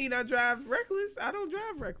 That don't mean I drive reckless. I don't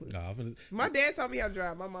drive reckless. My dad taught me how to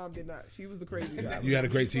drive. My mom did not. She was a crazy driver. You had a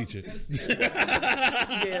great teacher.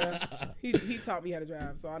 Yeah, he taught me how to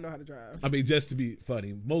drive, so I know how to drive. I mean, just to be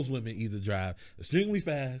funny, most women either drive extremely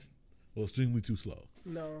fast or extremely too slow.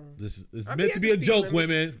 No, this is meant to be a joke.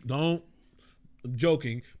 Women, don't. I'm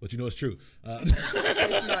joking, but you know it's true.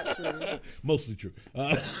 It's not true. Mostly true.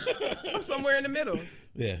 I'm somewhere in the middle.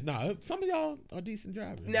 Yeah, no, some of y'all are decent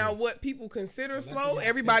drivers. Now, what people consider slow,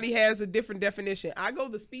 everybody has a different definition. I go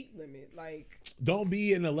the speed limit. Like, don't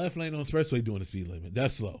be in the left lane on expressway doing the speed limit.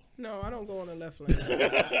 That's slow. No, I don't go on the left lane.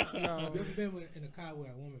 No. Have you ever been in a car where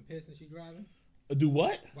a woman pissed and she driving? Do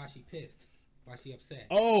what? Why she pissed? Why she upset?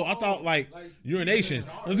 Oh, I thought like urination.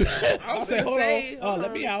 I'll say, hold on.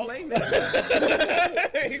 Let me out.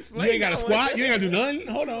 Explain. You ain't got to squat. You ain't got to do nothing.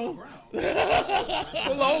 Hold on.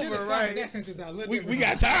 Pull over, right? That sentence out. We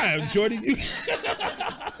got time, shorty. No,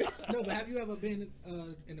 but have you ever been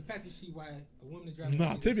in the passenger seat while a woman is driving?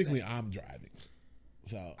 No, typically I'm driving.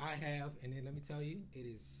 So I have, and then let me tell you, it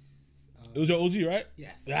is. It was your OG, right?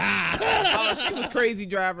 Yes. Oh, she was crazy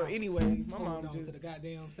driver. Anyway, my mom just just to the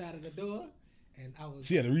goddamn side of the door. And I was.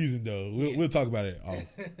 She had a reason though. We'll talk about it off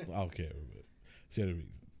camera, but she had a reason.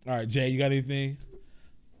 All right, Jay, you got anything?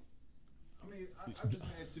 I mean, I've just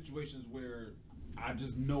had situations where I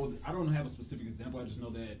just know I don't have a specific example. I just know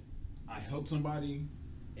that I helped somebody,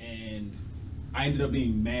 and I ended up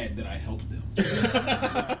being mad that I helped them.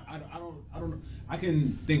 I don't know. I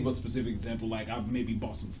can think of a specific example. Like I maybe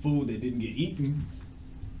bought some food that didn't get eaten.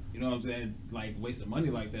 You know what I'm saying? Like wasting money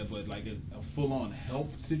like that, but like a full-on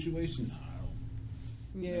help situation.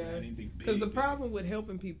 Yeah, because the problem with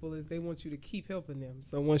helping people is they want you to keep helping them.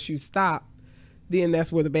 So once you stop, then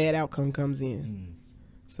that's where the bad outcome comes in.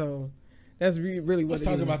 So that's really what. Let's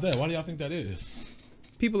talk about that. Why do y'all think that is?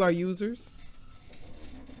 People are users.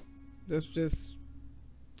 That's just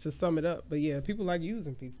to sum it up. But yeah, people like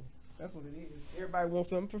using people. That's what it is. Everybody wants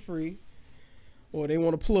something for free, or they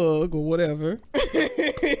want a plug or whatever.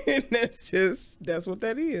 That's what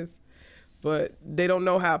that is. But they don't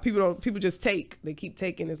know how people just take. They keep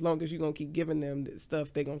taking as long as you're gonna keep giving them the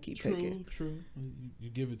stuff. They're gonna keep taking. True. You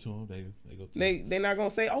give it to them, they go. They're not gonna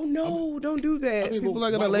say, "Oh no, don't do that." People are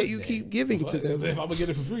gonna let you keep giving to them. If I'm gonna get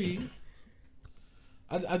it for free,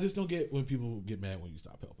 I just don't get when people get mad when you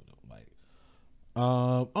stop helping them. Like,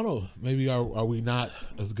 I don't know. Maybe are we not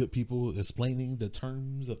as good people explaining the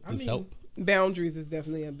terms of this help? Boundaries is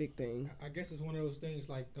definitely a big thing. I guess it's one of those things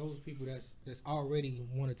like those people that's already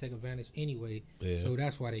want to take advantage anyway. Yeah. So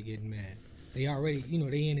that's why they getting mad. They already,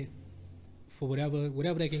 they in it for whatever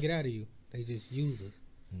they can get out of you. They just use us.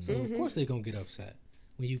 So of course they gonna get upset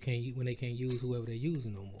when they can't use whoever they're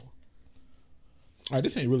using no more. All right,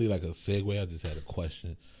 this ain't really like a segue. I just had a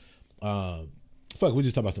question. We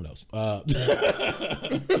just talk about something else.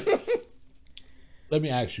 Let me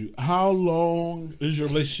ask you, how long is your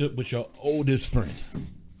relationship with your oldest friend?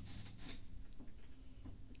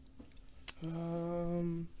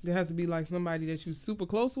 There has to be like somebody that you super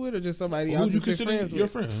close with, or just somebody Who else you consider friends your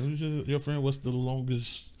with? friend? Who's your friend? What's the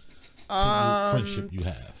longest friendship you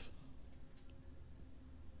have?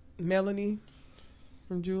 Melanie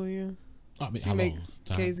from Julia. I mean, She how makes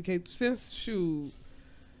long? KZK since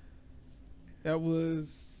that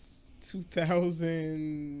was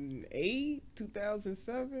 2008,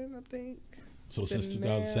 2007, I think. So since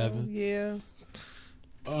 2007? Yeah.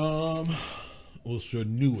 What's your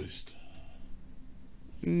newest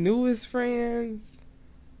friends?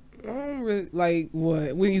 I don't really like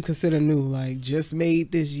what do you consider new? Like just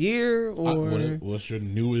made this year, or what's your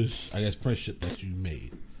newest, I guess, friendship that you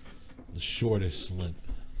made? The shortest length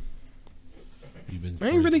you've been. I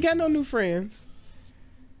ain't really got no new friends.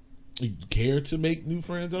 You care to make new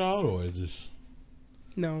friends at all, or just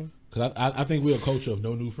no? Because I think we're a culture of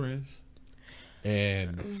no new friends,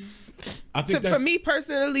 and I think for me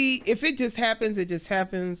personally, if it just happens, it just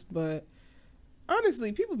happens. But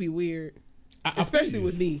honestly, people be weird, especially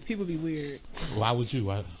with me. People be weird. Why would you?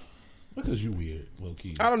 Why? Because you weird, low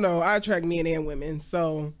key. I don't know. I attract men and women,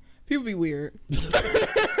 so people be weird.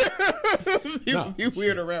 You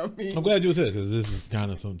weird around me. I'm glad you said it because this is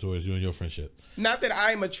kind of something towards you and your friendship. Not that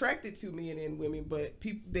I'm attracted to men and women, but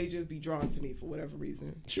people they just be drawn to me for whatever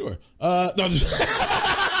reason. Sure. No, just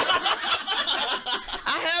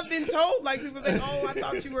I have been told, like, people think, oh, I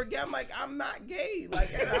thought you were gay. I'm like, I'm not gay,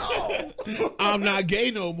 like, at all. I'm not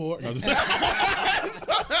gay no more. No,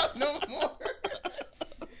 no more.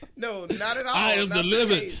 No, not at all. I am not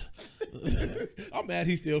delivered. I'm mad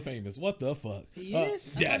he's still famous. What the fuck? He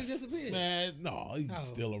is? I yes. he disappeared. Man, no, he's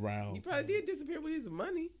still around. He probably did disappear with his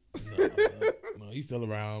money. No, he's still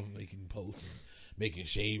around making posts and making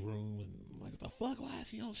Shade Room. And I'm like, what the fuck? Why is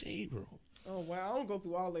he on Shade Room? Oh, wow. I don't go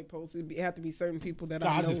through all their posts. It have to be certain people that No,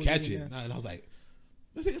 I know. I just catch it. And I was like,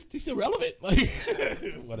 he's still relevant? Like,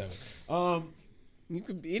 whatever. You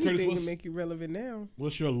could be anything Curtis, to make you relevant now.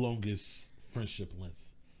 What's your longest friendship length?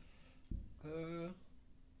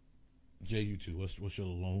 Jay, you too. What's your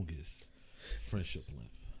longest friendship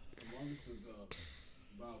length? The longest is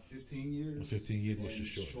about 15 years. 15 years.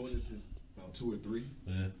 What's your shortest is about 2 or 3.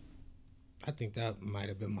 Yeah. I think that might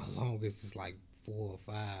have been my longest. It's like 4 or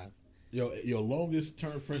 5. Your longest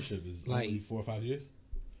term friendship is like only 4 or 5 years?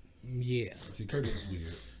 Yeah. See, Curtis is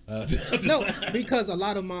weird. No, because a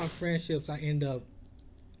lot of my friendships, I end up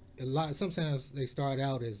sometimes they start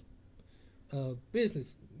out as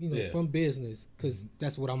business, from business, because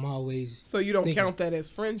that's what I'm always. So you don't thinking. count that as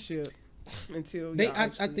friendship until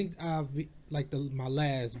I think my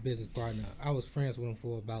last business partner, I was friends with him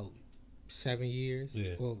for about 7 years.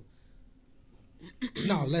 Yeah. Well,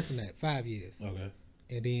 no, less than that, 5 years. Okay.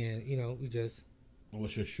 And then we just.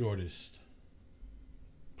 What's your shortest?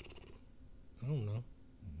 I don't know.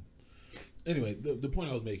 Anyway, the point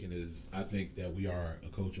I was making is I think that we are a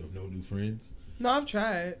culture of no new friends. No, I've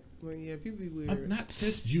tried. Well, yeah, people be weird. Not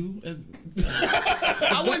just you.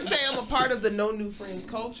 I wouldn't say I'm a part of the no new friends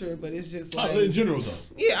culture, but it's just like in general though.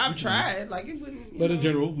 Yeah, I've tried. Like it wouldn't. But in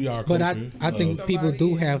general, we are. A but culture I think people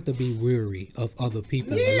do have to be weary of other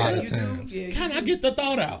people a lot of times. Yeah, Can I get the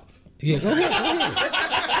thought out? Yeah, go ahead.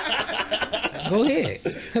 Go ahead.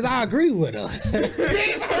 Because I agree with her.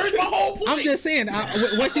 You heard my whole point. I'm just saying,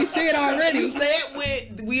 what she said already. You led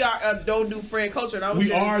with, we are a no new friend culture. And I was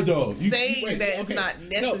we are, though. Saying that it's not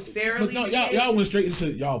necessarily. No, y'all went straight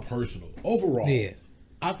into y'all personal. Overall, yeah.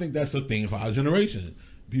 I think that's a thing for our generation.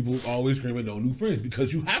 People always screaming no new friends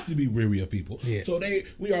because you have to be weary of people. Yeah. So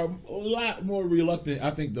we are a lot more reluctant, I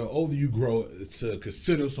think, the older you grow, to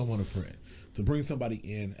consider someone a friend. To bring somebody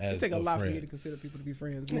in as a friend. It take a lot for me to consider people to be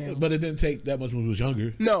friends now. But it didn't take that much when we was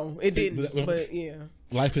younger. No, it didn't. But yeah.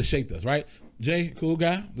 Life has shaped us, right? Jay, cool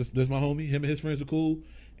guy. This my homie. Him and his friends are cool.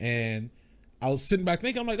 And I was sitting back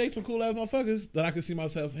thinking, I'm like, they some cool ass motherfuckers that I could see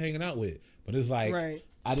myself hanging out with. But it's like,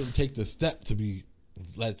 I didn't take the step to be,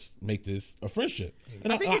 let's make this a friendship.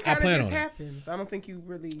 And I think it kind of just happens. I don't think you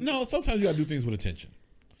really. No, sometimes you gotta do things with intention.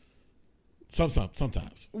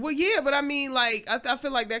 Sometimes. Well, yeah, but I mean, like, I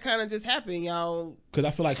feel like that kind of just happened, y'all. Because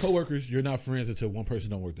I feel like coworkers, you're not friends until one person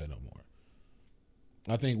don't work there no more.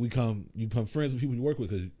 I think you become friends with people you work with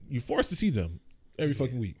because you're forced to see them every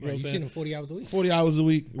fucking week. You know what I'm saying? See them 40 hours a week. 40 hours a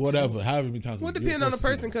week, whatever, however many times. Well, depending on the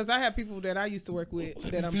person, because I have people that I used to work with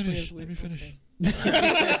that I'm friends with. Let me finish.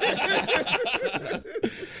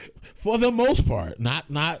 For the most part, not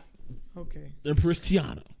okay. Empress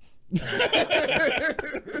Tionna.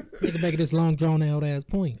 Nigga making this long drawn out ass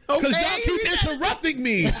point. Because y'all keep interrupting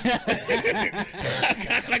me.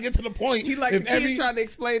 Can I get to the point? He like the kid trying to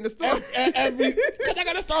explain the story. Because I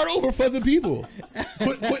got to start over for the people.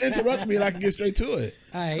 Quit interrupting me and I can get straight to it.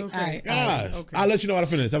 All right. Gosh. Okay. I'll let you know when I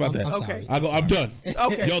finish. How about that? Okay. I'm done.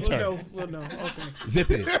 Okay. Your turn. We'll know. Okay. Zip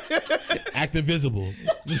it. Act invisible.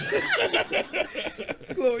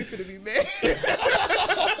 Chloe finna be mad.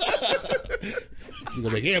 She's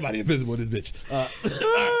gonna make everybody invisible in this bitch.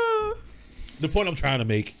 The point I'm trying to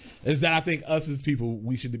make is that I think us as people,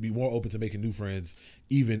 we should be more open to making new friends,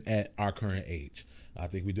 even at our current age. I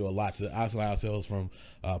think we do a lot to isolate ourselves from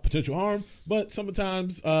potential harm, but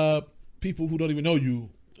sometimes people who don't even know you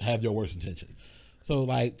have your worst intention. So,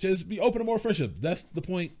 like, just be open to more friendships. That's the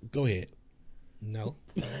point. Go ahead. No.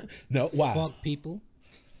 No. Why? Fuck people.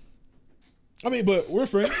 I mean, but we're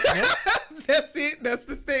friends. No? That's it. That's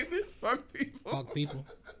the statement. Fuck people. Fuck people.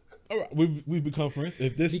 All right, we've become friends.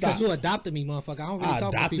 If this because stops, you adopted me, motherfucker. I don't really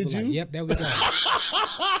talk to people you? like. Yep, there we go.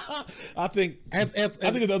 I think it's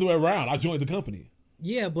the other way around. I joined the company.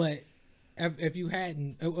 Yeah, but if you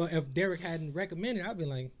hadn't, if Derek hadn't recommended, I'd be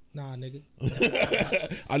like, nah, nigga.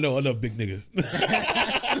 I know enough big niggas.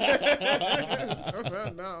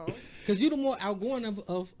 No. Because you the more outgoing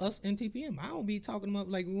of us in TPM. I don't be talking about,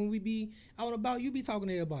 like, when we be out and about, you be talking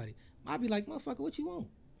to everybody. I'd be like, motherfucker, what you want?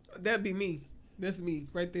 That'd be me. That's me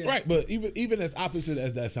right there. Right, but even as opposite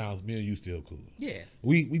as that sounds, me and you still cool. Yeah.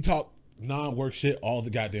 We talk non-work shit all the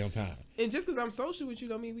goddamn time. And just because I'm social with you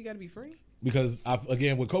don't mean we got to be friends. Because,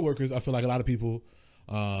 again, with coworkers, I feel like a lot of people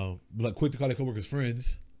like quick to call their coworkers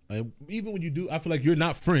friends. And even when you do, I feel like you're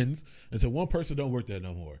not friends until one person don't work there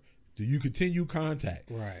no more. Do you continue contact?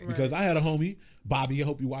 Right. Because I had a homie, Bobby, I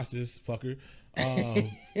hope you watch this, fucker.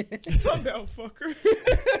 Talk about fucker.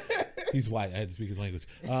 He's white. I had to speak his language.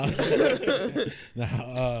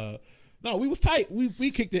 No, we was tight.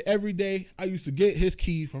 We kicked it every day. I used to get his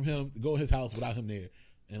key from him to go in his house without him there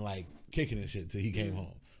and like kicking and shit till he came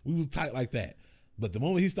home. We was tight like that. But the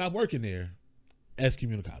moment he stopped working there,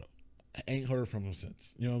 excommunicado. I ain't heard from him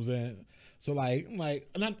since. You know what I'm saying? So like, I'm like,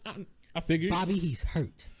 and I figured. Bobby, he's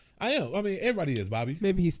hurt. I am. I mean, everybody is, Bobby.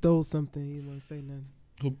 Maybe he stole something. He didn't want to say nothing.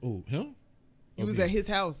 Who, him? He was at his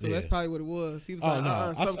house, so that's probably what it was. He was like,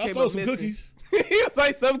 no. something I came stole up some missing. cookies. He was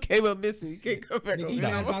like, something came up missing. You can't come back. Nigga, you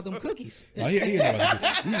know about them cookies. Oh, he didn't know about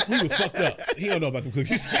them. We was fucked up. He don't know about them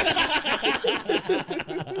cookies.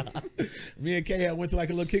 Me and Kay went to like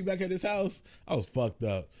a little kickback at his house. I was fucked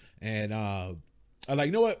up. And I'm like,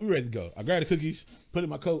 you know what? We ready to go. I grabbed the cookies, put it in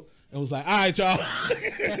my coat, and was like, all right, y'all.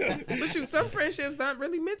 But shoot, some friendships not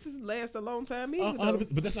really meant to last a long time either.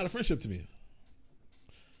 But that's not a friendship to me.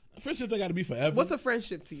 A friendship, they got to be forever. What's a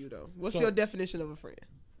friendship to you, though? What's your definition of a friend?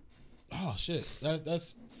 Oh, shit.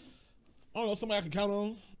 That's I don't know, somebody I can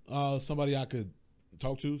count on, somebody I could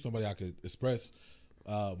talk to, somebody I could express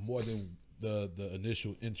more than the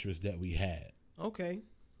initial interest that we had. Okay.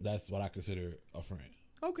 That's what I consider a friend.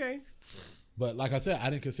 Okay. But like I said, I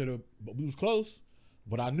didn't consider, but we was close,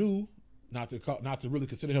 but I knew not to really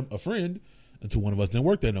consider him a friend until one of us didn't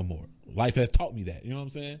work there no more. Life has taught me that, you know what I'm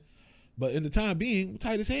saying? But in the time being, we're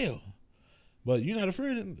tight as hell. But you're not a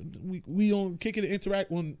friend. We don't kick it and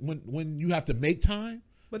interact when you have to make time.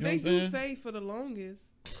 But they do say for the longest,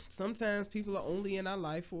 sometimes people are only in our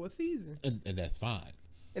life for a season. And that's fine.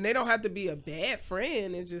 And they don't have to be a bad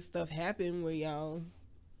friend. It's just stuff happened where y'all,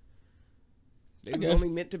 they was only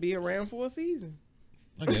meant to be around for a season.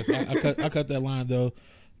 I guess. I cut that line, though.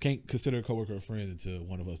 Can't consider a coworker a friend until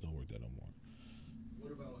one of us don't work there no more.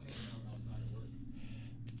 What about hanging out outside of work?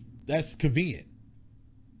 That's convenient.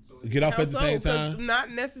 Get off at the same time.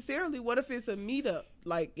 Not necessarily. What if it's a meetup?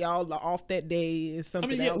 Like y'all are off that day. It's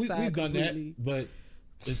something outside. We've done that, but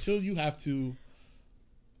until you have to,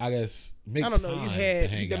 I guess, make time. I don't know.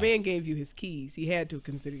 The man gave you his keys. He had to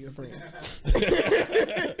consider you a friend.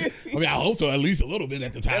 I mean, I hope so. At least a little bit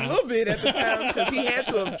at the time. A little bit at the time, because he had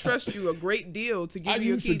to have trusted you a great deal to give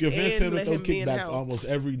you your keys. I used to convince him to throw kickbacks almost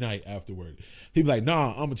every night after work. He'd be like,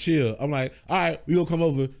 "Nah, I'ma chill." I'm like, "All right, we gonna come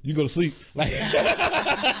over. You go to sleep." Like, yeah,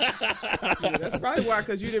 that's probably why,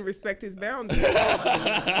 because you didn't respect his boundaries.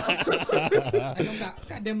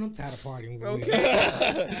 Goddamn, I'm tired of partying.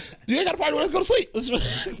 Okay. You ain't got to party. Let's go to sleep.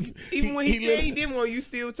 Even when he said he didn't want you,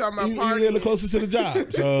 still talking about partying. He lived the closest to the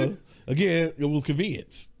job. So again, it was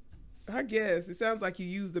convenience. I guess it sounds like you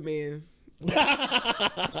used the man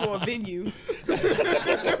for a venue.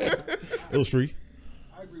 It was free.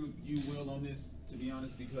 I agree with you, Will, on this, to be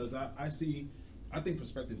honest, because I think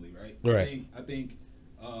prospectively, right? Right. I think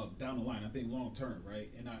down the line, I think long term,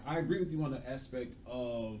 right? And I agree with you on the aspect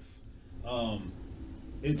of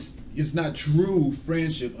it's not true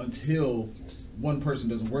friendship until one person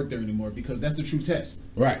doesn't work there anymore, because that's the true test.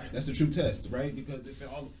 Right. That's the true test, right? Because if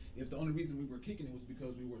the only reason we were kicking it was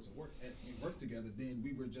because we worked together, then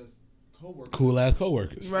we were just co-workers. Cool ass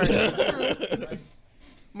co-workers. Right. Right.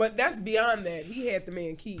 But that's beyond that. He had the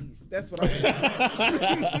man keys. That's what I'm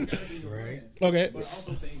saying. Right. Okay. But I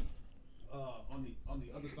also think on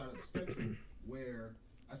the other side of the spectrum, where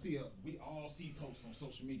we all see posts on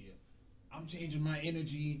social media. I'm changing my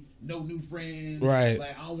energy. No new friends. Right.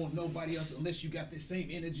 Like, I don't want nobody else unless you got this same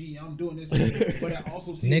energy. I'm doing this. But I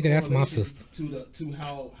also see nigga, that's my sister. To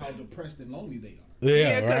how depressed and lonely they are.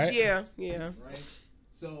 Yeah. Right. Yeah. Right.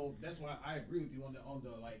 So that's why I agree with you on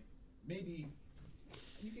the like, maybe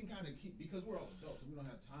you can kind of keep, because we're all adults and we don't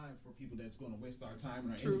have time for people that's going to waste our time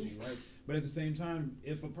and our energy, right? But at the same time,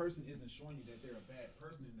 if a person isn't showing you that they're a bad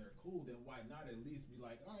person and they're cool, then why not at least be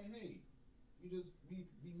like, all right, hey, we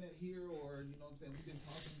met here, or you know what I'm saying, we've been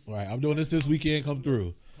talking. Right, I'm doing this weekend. Come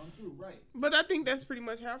through, right? But I think that's pretty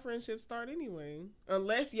much how friendships start anyway.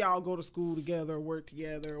 Unless y'all go to school together, or work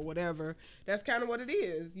together, or whatever. That's kind of what it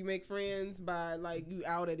is. You make friends by like you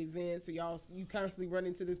out at events, or you constantly run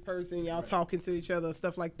into this person, y'all talking to each other,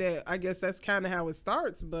 stuff like that. I guess that's kind of how it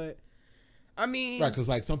starts. But I mean, right? Because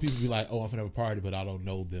like some people be like, oh, I'm gonna have a party, but I don't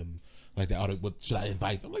know them. Like what should I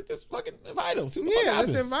invite them? Like, just fucking invite them. See what yeah,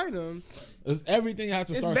 happens. let's invite them. Everything has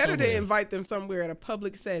to start. It's better somewhere. to invite them somewhere at a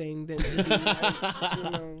public setting than to be like, you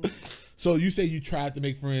know. So you say you tried to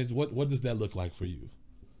make friends. What does that look like for you?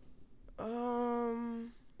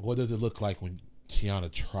 What does it look like when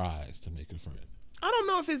Tionna tries to make a friend? I don't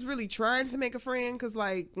know if it's really trying to make a friend, because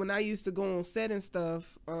like when I used to go on set and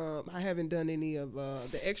stuff, I haven't done any of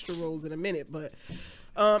the extra roles in a minute, but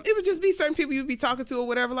it would just be certain people you'd be talking to or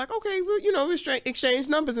whatever, like, okay, we exchange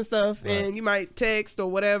numbers and stuff, right. And you might text or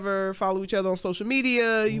whatever, follow each other on social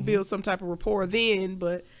media, you build some type of rapport then,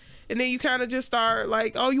 and then you kind of just start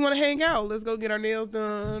like, oh, you want to hang out, let's go get our nails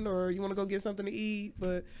done, or you want to go get something to eat.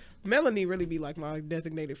 But Melanie really be like my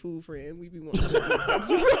designated food friend. We be wanting to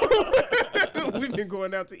we've been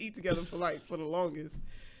going out to eat together for the longest.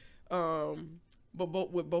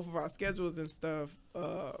 But with both of our schedules and stuff,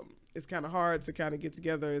 it's kind of hard to kind of get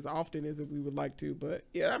together as often as we would like to. But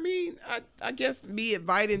yeah, I mean, I guess me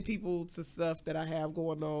inviting people to stuff that I have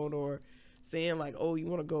going on, or saying like, oh, you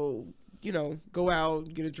want to go, go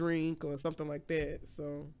out, get a drink or something like that.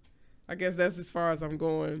 So I guess that's as far as I'm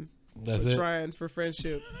going. That's it. Trying for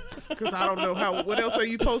friendships, because I don't know what else are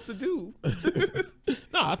you supposed to do? No,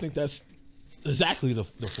 I think that's exactly the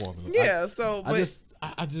formula. Yeah.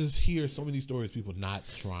 I just hear so many stories, people not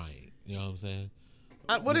trying. You know what I'm saying?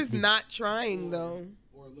 What is not trying though?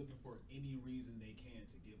 Or looking for any reason they can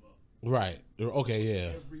to give up. Right. Okay.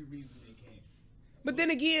 Yeah. Every reason they can. But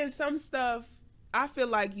then again, some stuff I feel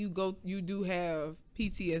like you do have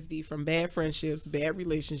PTSD from bad friendships, bad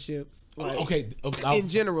relationships. Like, okay. In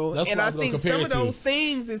general, and I think some of those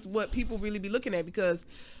things is what people really be looking at, because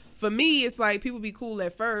for me, it's like people be cool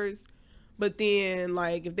at first, but then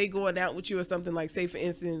like if they going out with you or something, like say for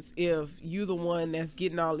instance, if you the one that's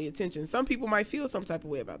getting all the attention, some people might feel some type of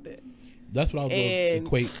way about that. That's what I was going to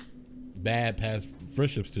equate bad past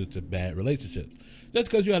friendships to bad relationships. Just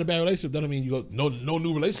because you had a bad relationship doesn't mean you go no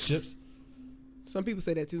new relationships. Some people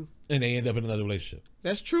say that too. And they end up in another relationship.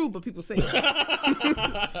 That's true, but people say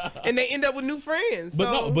that. And they end up with new friends.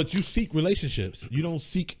 But you seek relationships. You don't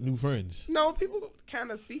seek new friends. No, people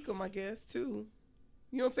kind of seek them, I guess, too.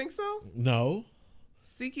 You don't think so? No.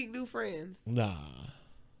 Seeking new friends. Nah.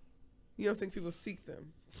 You don't think people seek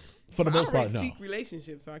them? For the most part, no. I don't really seek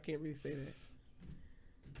relationships, so I can't really say that.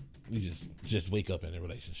 You just wake up in a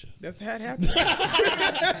relationship. That's how it happens.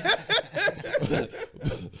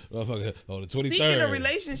 On the 23rd. Seeking a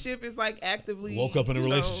relationship is like actively woke up in a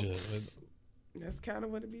relationship. That's kind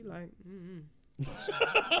of what it be like.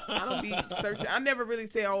 I don't be searching. I never really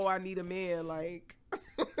say, oh, I need a man. Like,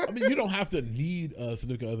 I mean, you don't have to need a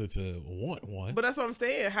significant other to want one. But that's what I'm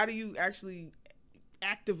saying. How do you actually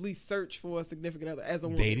actively search for a significant other as a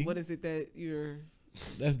woman? Dating? What is it that you're...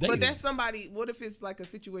 That's dating. But that's somebody. What if it's like a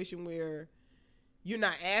situation where you're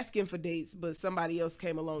not asking for dates, but somebody else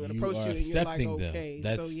came along and approached you, and you're like, okay,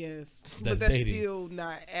 so yes, but that's dating. Still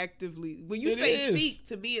not actively. When you say seek,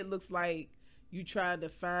 to me, it looks like you trying to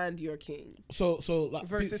find your king. So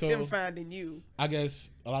versus him finding you. I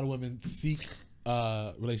guess a lot of women seek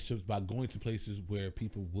relationships by going to places where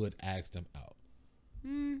people would ask them out.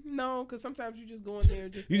 No, because sometimes you just go in there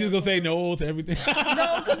you just gonna say no to everything.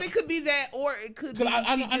 No, because it could be that, or it could be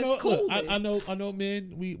I know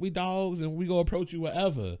men, we dogs, and we go approach you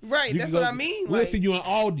wherever. Right, that's what I mean. We'll see you in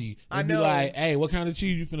Aldi and be like, hey, what kind of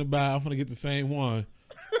cheese you finna buy? I'm finna get the same one.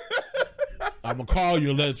 I'm gonna call you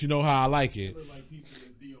and let you know how I like it.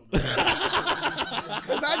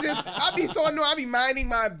 Cause I be so annoyed. I be minding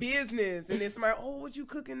my business, and it's like, oh, what you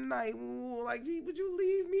cooking tonight? Ooh, like, gee, would you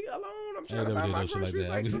leave me alone? I'm trying to buy my groceries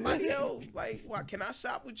like somebody else. Like, why can I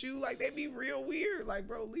shop with you? Like, they be real weird. Like,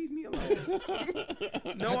 bro, leave me alone.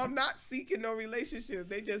 No, I'm not seeking no relationship.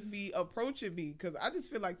 They just be approaching me, cause I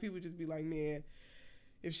just feel like people just be like, man,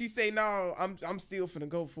 if she say no, I'm still finna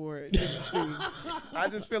go for it. I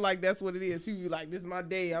just feel like that's what it is. People be like, this is my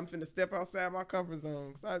day. I'm finna step outside my comfort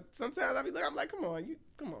zone. So sometimes I be like, I'm like, come on.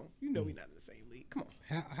 You know we not in the same league. Come on.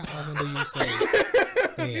 How often do you say,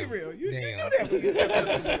 damn, be real. You know that when you step up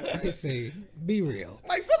to me. I say, be real.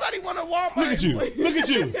 Like somebody want to Walmart. Look at you. Look at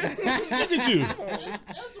you. Look at you.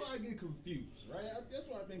 That's why I get confused, right? That's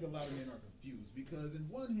why I think a lot of men are confused. Because in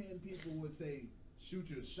one hand, people would say, shoot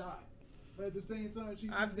your shot. But at the same time,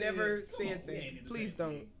 I've never said that. Please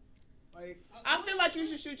don't. Like, I feel like you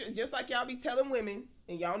should shoot just like y'all be telling women,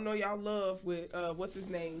 and y'all know y'all love with what's his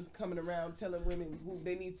name coming around telling women who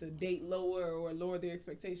they need to date lower or lower their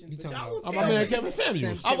expectations. But y'all will tell Kevin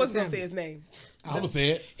Samuels. I wasn't gonna say his name. I'm gonna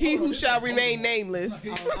say it. He who shall remain nameless.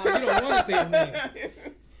 You don't want to say his name.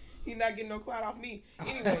 He not getting no clout off me.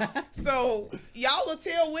 Anyway, so y'all will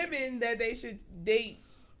tell women that they should date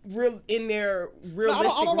real in their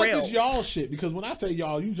realistic I don't like realm. this y'all shit because when I say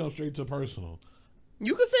y'all, you jump straight to personal.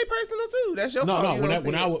 You can say personal too. That's your fault.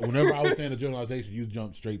 Whenever I was saying the generalization, you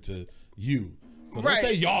jump straight to you. So don't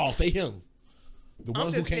say y'all, say him. The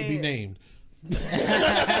ones who can't be named.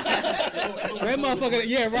 That motherfucker,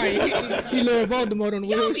 yeah, right. He learned Voldemort on the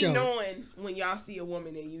Will Show. Y'all be knowing when y'all see a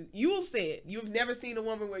woman and you'll say it. You've never seen a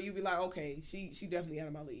woman where you be like, okay, she definitely out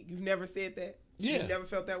of my league. You've never said that? Yeah. You've never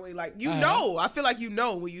felt that way? Like, you know. I feel like you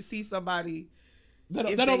know when you see somebody.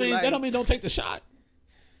 That don't mean don't take the shot.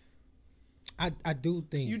 I do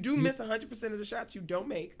think. You do miss 100% of the shots you don't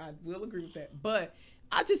make. I will agree with that. But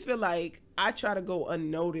I just feel like I try to go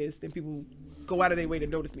unnoticed and people go out of their way to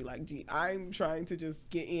notice me. Like, gee, I'm trying to just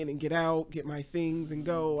get in and get out, get my things and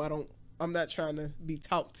go. I'm not trying to be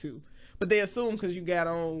talked to. But they assume because you got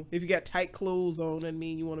on, if you got tight clothes on, doesn't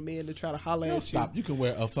mean you want a man to try to holler at you. Stop. You can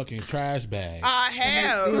wear a fucking trash bag. I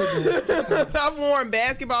have. I've worn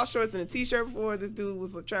basketball shorts and a t-shirt before. This dude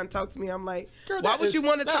was trying to talk to me. I'm like, girl, why would you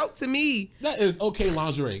want to talk to me? That is okay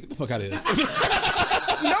lingerie. Get the fuck out of here.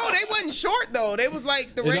 No, they wasn't short though. They was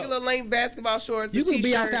like the regular length basketball shorts. You could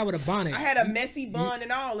be outside with a bonnet. I had a messy bun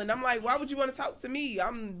and all, and I'm like, why would you want to talk to me?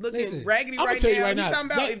 I'm looking raggedy I'm right now. Right now. He's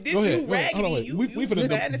talking about if this you raggedy, you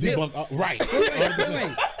finna debunk. Right.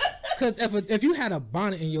 Wait. Because if you had a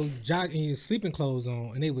bonnet and your your sleeping clothes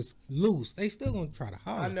on and they was loose, they still gonna try to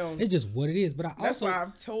holler. I know. It's just what it is. But that's why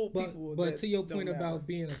I've told people. But to your point about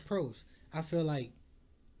being approached, I feel like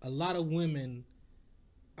a lot of women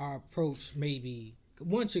are approached. Maybe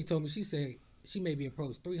one chick told me she said she may be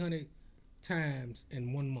approached 300 times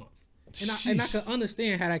in 1 month, and I can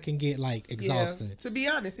understand how that can get like exhausting. Yeah, to be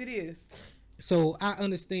honest, it is. So I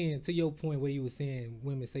understand to your point where you were saying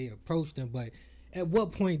women say approach them, but at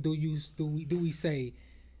what point do we say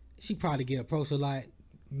she probably get approached a lot?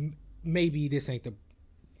 Maybe this ain't the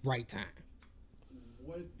right time.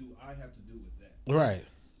 What do I have to do with that? Right.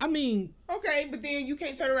 I mean, okay, but then you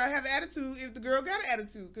can't turn around and have an attitude if the girl got an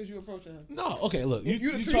attitude because you approaching her. No, okay, look,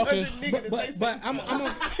 you talking, but I'm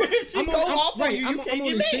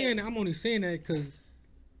only saying that because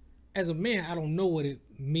as a man, I don't know what it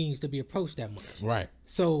means to be approached that much. Right.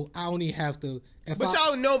 So I only have to. But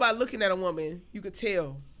y'all know by looking at a woman, you could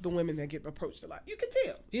tell the women that get approached a lot. You can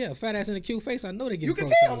tell. Yeah, fat ass and a cute face. I know they get. You can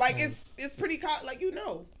tell. Like it's pretty like you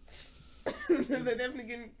know. They're definitely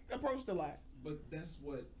getting approached a lot. But that's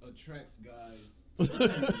what attracts guys. So,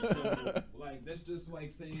 like that's just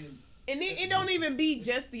like saying. And it don't even be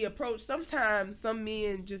just the approach. Sometimes some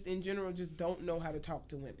men just in general just don't know how to talk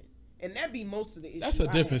to women. And that be most of the issue. That's a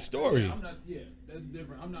different story. That's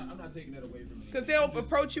different. I'm not taking that away from me. Because they'll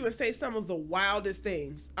approach you and say some of the wildest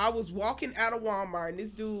things. I was walking out of Walmart and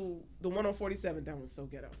this dude, the one on 47th, that one's so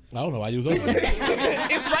ghetto. I don't know why you was over there.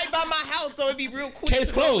 It's right by my house, so it'd be real quick.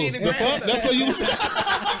 Case closed. That's what you was saying.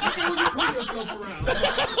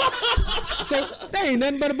 So they ain't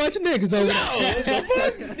nothing but a bunch of niggas over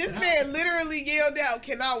there. This man literally yelled out,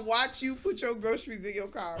 "Can I watch you put your groceries in your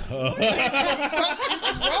car?" What the fuck is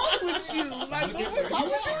wrong with you? Like, why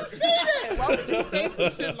would you say that? Why would you say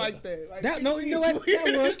some shit like that? Like, you know what?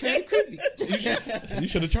 That was kind of creepy. You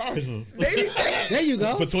should have charged him. There you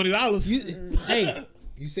go. For $20. Hey,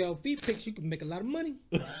 you sell feet pics, you can make a lot of money.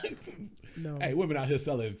 No. Hey, women out here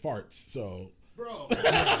selling farts, so. Bro.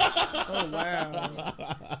 Oh, wow.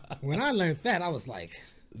 When I learned that, I was like,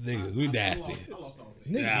 niggas, we nasty. I lost all faith.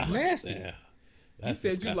 Niggas nasty. Yeah. You said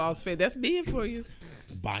disgusting. You lost faith. That's big for you.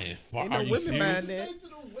 Buying farts. Ain't no women buying that. Say to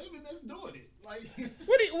the women that's doing it. Like,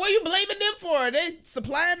 what are you blaming them for? They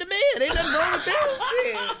supplying demand. Ain't nothing wrong with them.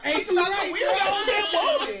 Shit. Ain't you right? We're the only that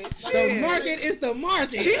want it. The market is the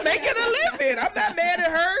market. She's making a living. I'm not mad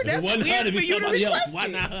at her. That's weird for you to request it. Why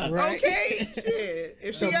not her? Right? Okay, shit.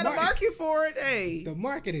 If she got a market for it, hey. The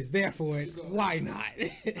market is there for it. Why not?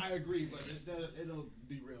 I agree, but it'll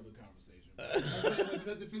derail the conversation.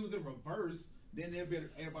 Because if it was in reverse, then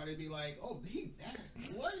everybody be like, "Oh, he nasty."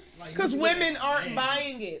 What? Like, because women aren't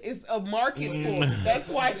buying it. It's a market for it. That's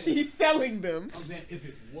why she's selling them. I'm saying if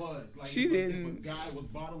it was like she if didn't. a guy was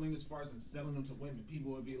bottling his farts and selling them to women,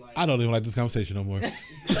 people would be like, I don't even like this conversation no more.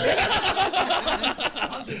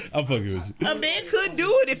 I'm fucking with you. A man could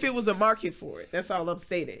do it if it was a market for it. That's all I'm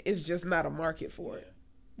stating. It's just not a market for it.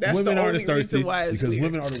 That's women the are only reason why it's because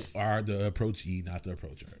weird. women are the approachee, not the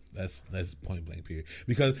approacher. That's point blank period.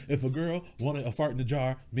 Because if a girl wanted a fart in the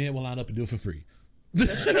jar, men will line up and do it for free.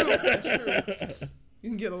 That's true. That's true. You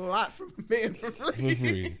can get a lot from a man for free. For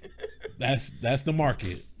free. That's the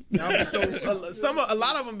market. A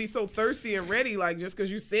lot of them be so thirsty and ready, like just because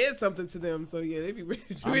you said something to them. So yeah, they be ready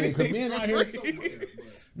to do anything.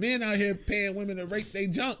 Men out here paying women to rate they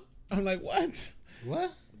junk. I'm like, what?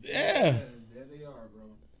 What? Yeah. There they are, bro.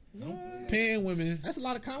 Paying women. That's a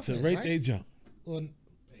lot of confidence. To rate right? their junk. Well,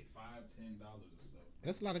 Pay $5-10 or so.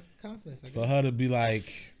 that's a lot of confidence. For her to be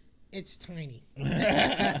like, it's tiny.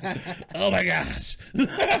 oh my gosh. Like,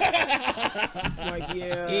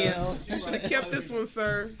 yeah. She should have kept this one,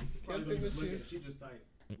 sir. Kept it with you. She just like.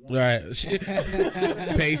 Right.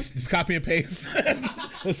 Paste. Just copy and paste.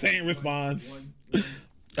 The same response. All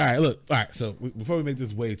right, look. All right, so before we make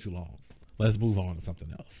this way too long, let's move on to something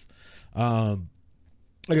else. I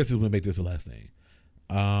guess we'll make this the last thing.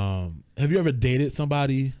 Have you ever dated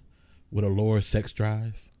somebody with a lower sex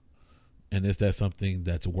drive? And is that something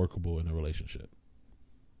that's workable in a relationship?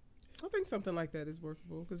 I think something like that is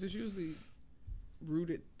workable because it's usually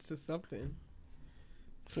rooted to something.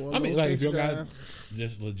 I mean, like if your guy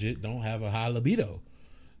just legit don't have a high libido,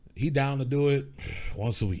 he down to do it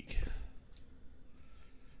once a week.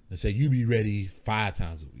 And say you be ready 5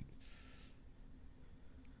 times a week.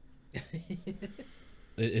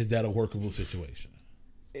 Is that a workable situation?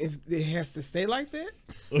 If it has to stay like that?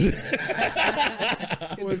 Was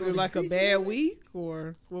it like a bad week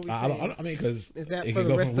or what we saying? I mean, because is that for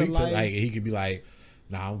the rest of life? Like he could be like,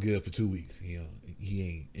 nah, I'm good for 2 weeks. He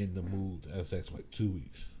ain't in the mood to have sex for like 2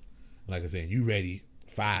 weeks. Like I said, you ready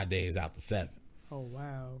 5 days out to 7. Oh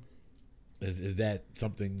wow. Is that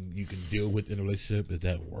something you can deal with in a relationship? Is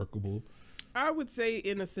that workable? I would say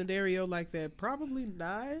in a scenario like that, probably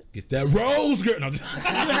not. Get that rose, girl. No,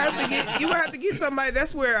 you would have to get somebody.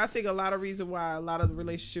 That's where I think a lot of reason why a lot of the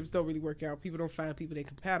relationships don't really work out. People don't find people they're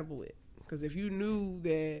compatible with. Because if you knew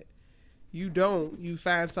that you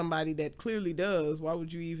find somebody that clearly does, why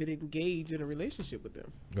would you even engage in a relationship with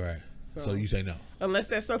them? Right. So you say no. Unless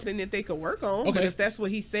that's something that they could work on. Okay. But if that's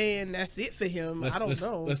what he's saying, that's it for him. I don't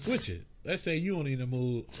know. Let's switch it. Let's say you only in the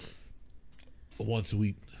mood once a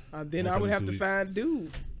week. Then I would have to find a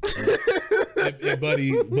dude. and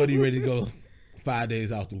buddy ready to go 5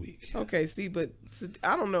 days out the week. Okay, see, but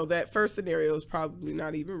I don't know. That first scenario is probably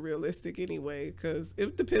not even realistic anyway, because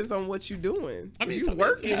it depends on what you're doing. I mean, if you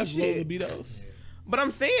working shit. But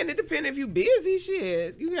I'm saying it depends if you busy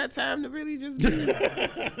shit. You got time to really just be.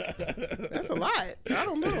 That's a lot. I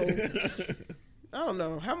don't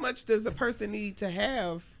know. How much does a person need to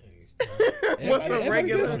have? What's a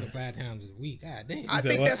regular 5 times a week? God damn. I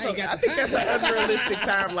think that's an unrealistic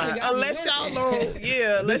timeline. Unless y'all don't,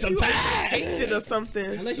 unless you patient or something.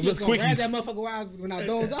 Unless you just gonna grab that motherfucker when I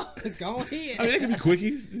doze off. Go ahead. I mean, it can be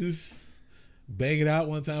quickies. Just bang it out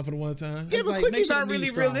one time for the one time. Yeah, but quickies aren't really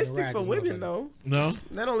realistic for women though. No,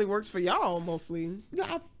 that only works for y'all mostly. No,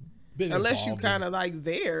 I've been unless you kind of like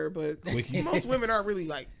there, but most women aren't really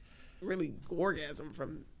orgasm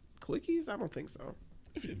from quickies. I don't think so.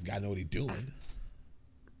 If you gotta know what he's doing.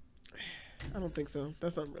 I don't think so.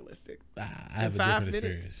 That's unrealistic. I have a different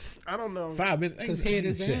experience. I don't know. 5 minutes. Because head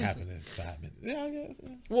is shit happen in 5 minutes. Yeah, I guess. Yeah.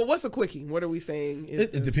 Well, what's a quickie? What are we saying?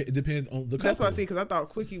 It depends on the couple. That's what I see, because I thought a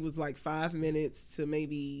quickie was like 5 minutes to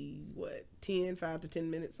maybe, 5 to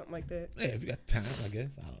 10 minutes, something like that. Yeah, if you got time, I guess.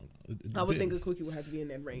 I don't know. I would think a quickie would have to be in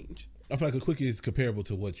that range. I feel like a quickie is comparable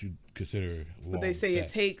to what you consider long But they say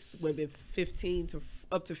sex. it takes women 15 to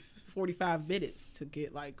up to 45 minutes to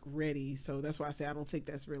get ready. So that's why I say I don't think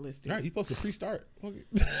that's realistic. All right, you're supposed to pre-start. Okay.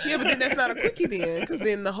 Yeah, but then that's not a quickie then, because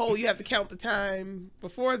then you have to count the time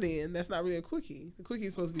before then. That's not really a quickie. The quickie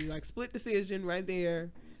is supposed to be split decision right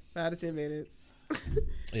there, 5 to 10 minutes.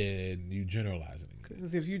 And you generalizing it.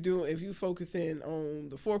 Because if you focus in on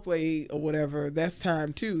the foreplay or whatever, that's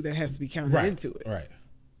time too that has to be counted into it. Right.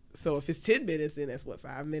 So if it's 10 minutes, then that's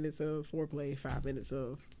 5 minutes of foreplay, 5 minutes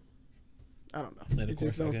of, I don't know. It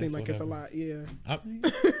just don't seem like it's a lot. Yeah.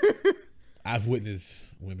 I've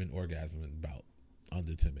witnessed women orgasm in about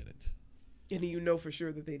under 10 minutes. And you know for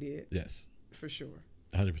sure that they did? Yes. For sure.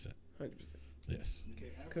 100%. 100%. Yes.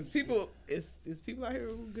 Because people, it's people out here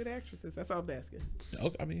who are good actresses. That's all I'm asking.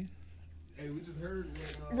 Okay, I mean. Hey, we just heard.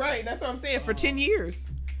 Right, that's what I'm saying. For 10 years.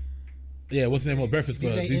 Yeah, what's the name of Breakfast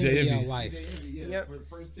Club? DJ Envy. Yep. For the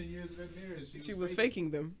first 10 years of their marriage, she was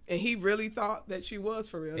faking them. And he really thought that she was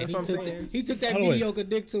for real. That's what I'm saying. He took that mediocre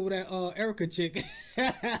dick to that Erica chick.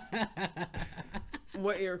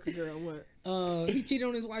 What Erica girl? What? He cheated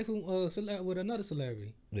on his wife with another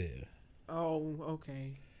celebrity. Yeah. Oh,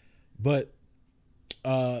 okay. But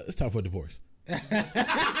it's time for a divorce.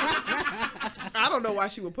 I don't know why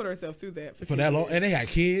she would put herself through that for that long. And they got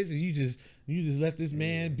kids, and you just let this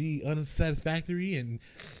man be unsatisfactory and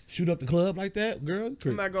shoot up the club like that, girl.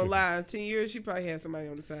 I'm not gonna lie. In 10 years, she probably had somebody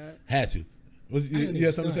on the side. Had to. You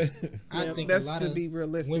have something to say? I think that's a lot to of be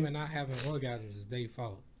realistic. Women not having orgasms is their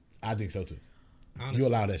fault. I think so too. Honestly. You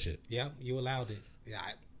allow that shit. Yep, you allowed it. Yeah.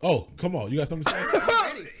 Oh, come on. You got something to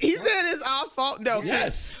say? He said it's our fault. No,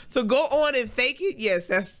 yes. So go on and fake it. Yes,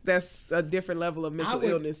 that's a different level of mental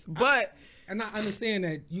illness. But and I understand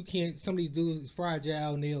that you can't. Some of these dudes is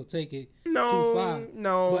fragile and they'll take it too far.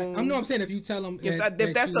 No. But I'm saying if you tell them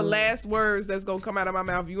if that's the last words that's gonna come out of my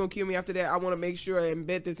mouth, you're gonna kill me after that. I want to make sure I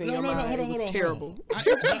embed this in your mind. It's terrible.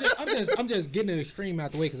 I'm just getting the extreme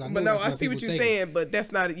out the way because I know. But no, I see what you're saying, but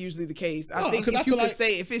that's not usually the case. I think if you could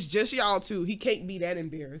say if it's just y'all two, he can't be that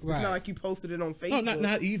embarrassed. Right. It's not like you posted it on Facebook. No,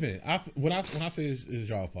 not even. When I say it's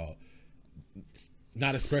y'all fault,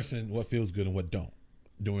 not expressing what feels good and what don't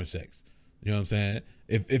during sex. You know what I'm saying?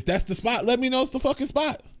 If that's the spot, let me know it's the fucking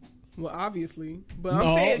spot. Well, obviously, but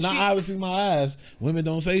I'm saying not obviously. My ass, women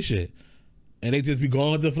don't say shit, and they just be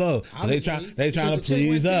going with the flow. They trying to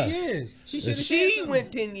please us. She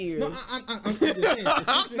went 10 years. No, I'm just saying,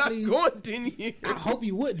 I'm not going 10 years. I hope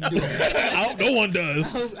you wouldn't do it. I hope no one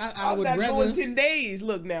does. I would not rather going 10 days.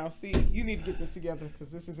 Look now, see, you need to get this together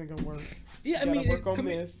because this isn't gonna work. Yeah, work on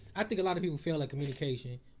this. I think a lot of people fail at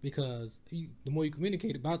communication because the more you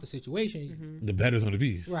communicate about the situation, the better it's gonna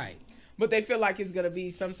be. Right. But they feel like it's gonna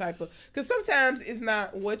be some type of, because sometimes it's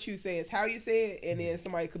not what you say, it's how you say it, and then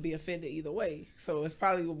somebody could be offended either way. So it's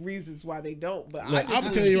probably reasons why they don't. But look, I'm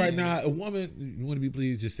gonna tell you right now, a woman, you want to be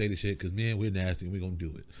pleased, just say the shit, because man, we're nasty and we're gonna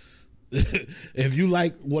do it. If you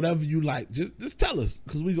like whatever you like, just tell us,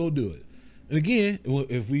 because we gonna do it. And again,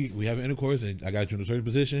 if we have an intercourse and I got you in a certain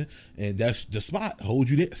position and that's the spot, hold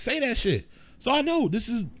you there, say that shit. So I know this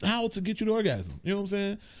is how to get you to orgasm. You know what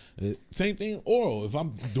I'm saying? Same thing, oral. If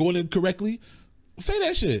I'm doing it correctly, say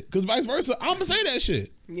that shit. Because vice versa, I'm going to say that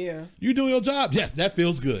shit. Yeah. You doing your job? Yes, that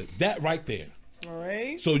feels good. That right there. All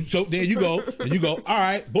right. So there you go. And you go, all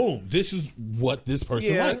right, boom. This is what this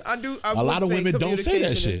person likes. A lot of women don't say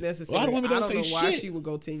that shit. A lot of women don't say shit. I don't know why she would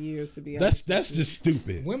go 10 years to be honest. That's just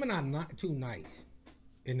stupid. Women are not too nice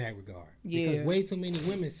in that regard. Yeah. Because way too many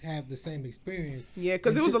women have the same experience. Yeah,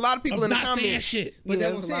 because there was a lot of people in the comments. Saying shit. But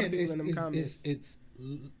that's what I'm saying.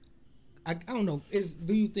 I don't know.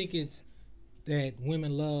 Do you think it's that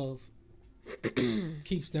women love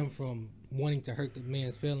keeps them from wanting to hurt the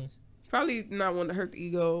man's feelings? Probably not wanting to hurt the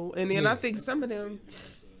ego. And then I think some of them,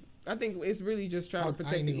 I think it's really just trying to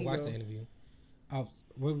protect the ego. I didn't even watch the interview.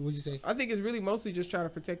 What would you say? I think it's really mostly just trying to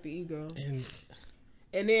protect the ego.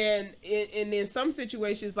 And then in some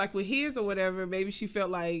situations, like with his or whatever, maybe she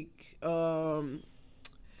felt like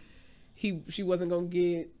she wasn't gonna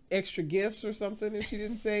get extra gifts or something if she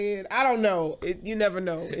didn't say it. I don't know. You never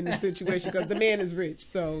know in this situation because the man is rich,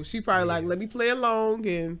 so she probably like, let me play along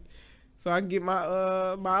and so I can get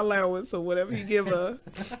my my allowance or whatever you give her.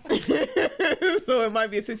 So it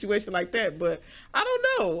might be a situation like that, but I don't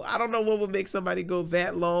know. I don't know what would make somebody go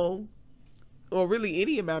that long. Or really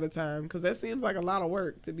any amount of time, because that seems like a lot of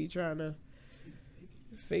work to be trying to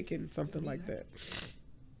faking something like that.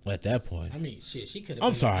 At that point, I mean, shit, she could have.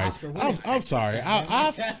 I'm sorry. I'm sorry.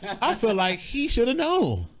 I feel like he should have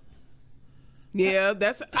known. Yeah,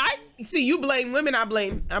 I see. You blame women. I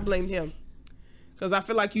blame him. Because I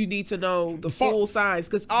feel like you need to know the full signs.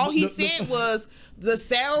 Because all he said was the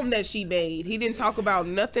sound that she made. He didn't talk about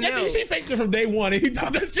nothing else. She faked it from day one, and he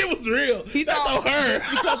thought that shit was real. That's on her.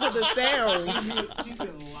 Because of the sound. She's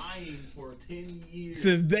been lying for 10 years.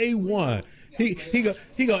 Since day one. He go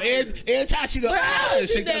every time she go,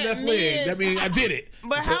 shake that left leg. That means I did it.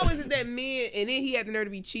 But how is it that men, and then he had the nerve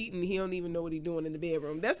to be cheating, he don't even know what he's doing in the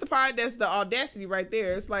bedroom. That's the part, that's the audacity right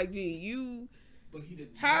there. It's like, gee, you...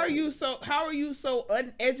 How are you so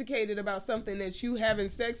uneducated about something that you having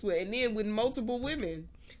sex with, and then with multiple women?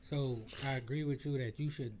 So I agree with you that you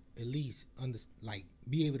should at least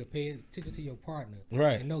be able to pay attention to your partner,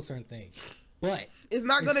 right, and know certain things. But it's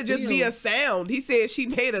not gonna just be a sound. He said she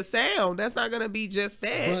made a sound. That's not gonna be just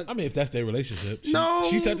that. But, I mean, if that's their relationship,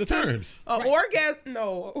 she set the terms. Orgasm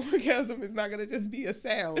is not gonna just be a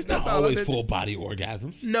sound. It's not always full body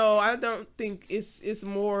orgasms. No, I don't think it's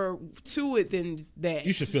more to it than that.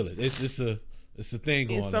 You should feel it. It's a thing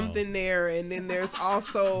going on. It's something there, and then there's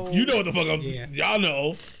also you know what the fuck y'all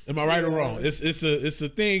know. Am I right or wrong? It's a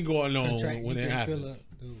thing going on when it happens.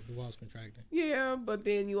 The walls contracting. Yeah, but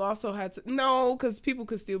then you also had to because people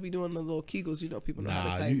could still be doing the little Kegels. You know, people know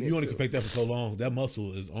how to tighten you only can fake that for so long. That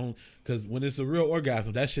muscle is on because when it's a real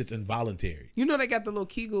orgasm, that shit's involuntary. You know they got the little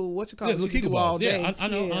Kegel. What you call it? Little Kegel balls. Yeah, I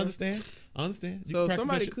know. Yeah. I understand. So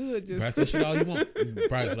somebody could just practice that shit all you want.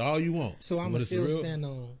 Practice all you want. So I'm gonna still stand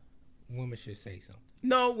on. Women should say something.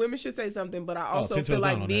 No, women should say something, but I also feel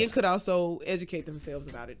like men could also educate themselves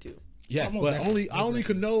about it too. Yes, but I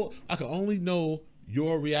can only know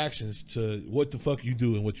your reactions to what the fuck you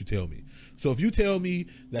do and what you tell me. So if you tell me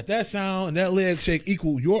that sound and that leg shake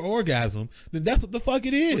equal your orgasm, then that's what the fuck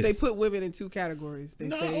it is. Well, they put women in 2 categories. They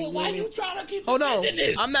say why women... you trying to keep Hold on,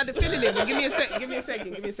 this? I'm not defending it, but give me a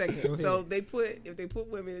second. So if they put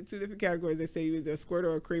women in 2 different categories, they say you either a squirt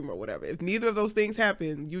or a cream or whatever. If neither of those things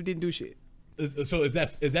happen, you didn't do shit. So is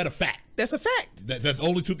that a fact? That's a fact. That's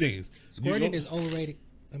only 2 things. Squirting is overrated.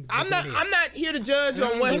 I'm not here to judge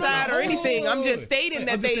on one side or anything. I'm just stating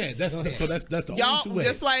that that's the y'all, only 2 ways.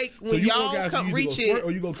 Just like when so y'all come reach it,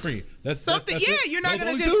 or you go cream. That's something. That's you're not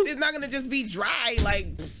gonna just. It's not gonna just be dry. Like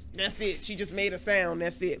that's it. She just made a sound.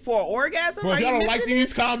 That's it for an orgasm. Bro, if y'all don't like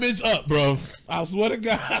these comments up, bro. I swear to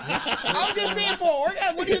God. I was just saying for an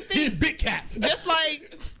orgasm. What do you think? Big cat. Just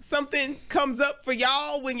like something comes up for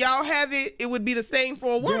y'all when y'all have it, it would be the same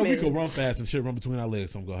for a woman. Girl, we could run fast and shit run between our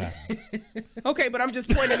legs. Something gonna happen. Okay, but I'm just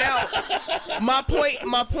pointing out my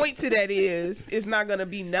point to that is it's not gonna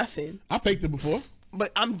be nothing. I faked it before.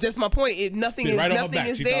 But I'm just my point. Nothing is right on nothing her back.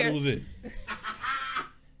 is She there. thought it was it.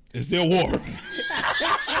 It's still warm.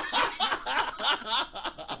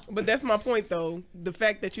 But that's my point, though. The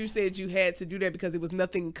fact that you said you had to do that because it was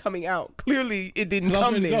nothing coming out. Clearly, it didn't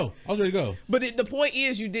come there. I was ready to go. But the point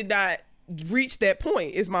is, you did not reach that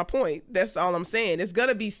point. Is my point. That's all I'm saying. It's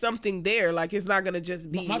gonna be something there. Like it's not gonna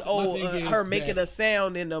just be her making a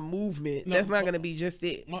sound in a movement. No, that's not gonna be just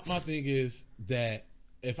it. My thing is that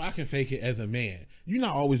if I can fake it as a man, you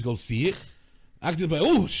not always go see it. I can just be like,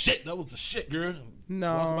 oh shit, that was the shit, girl.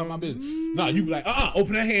 No, walk about my business. No, you be like,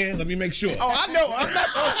 open that hand. Let me make sure. Oh, I know. I'm not.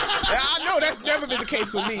 I know that's never been the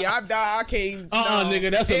case with me. I can't. Nigga,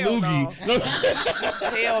 that's a loogie.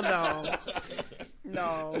 Hell no.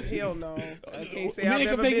 No, hell no. I can't say I've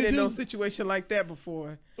ever been in no situation like that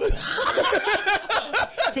before.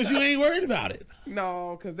 Because you ain't worried about it.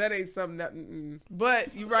 No, because that ain't something that.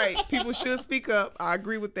 But you're right. People should speak up. I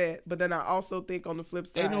agree with that. But then I also think on the flip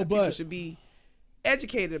side, people should be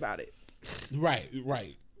educated about it. Right.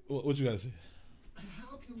 What you gotta say?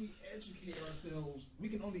 How can we educate ourselves? We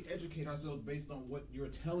can only educate ourselves based on what you're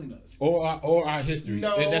telling us, or our history.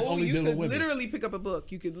 No, and that's only you dealing could with literally pick up a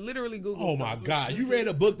book. You could literally Google. Oh my God! You read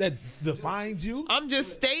a book that defines you? I'm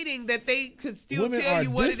just stating that they could still women tell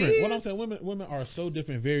you what different. it is. What I'm saying, women are so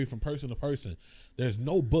different, vary from person to person. There's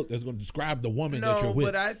no book that's going to describe the woman that you're with.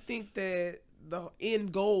 No, but I think that the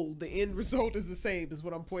end goal, the end result is the same, is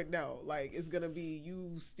what I'm pointing out. Like, it's going to be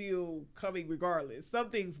you still coming regardless.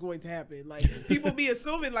 Something's going to happen. Like, people be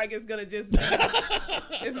assuming like it's going to just be,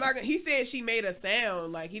 it's not gonna, he said she made a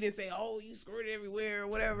sound. Like, he didn't say, oh, you squirted everywhere or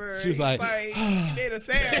whatever. She was like he made a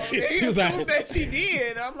sound. And he assumed that she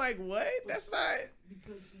did. I'm like, what? That's not.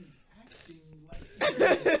 Because she's acting like.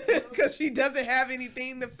 Because she doesn't have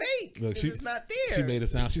anything to fake. Look, it's not there. She made a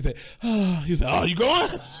sound. She said, oh, he said, oh, you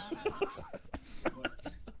going?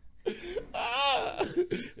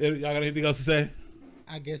 Y'all got anything else to say?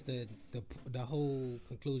 I guess the whole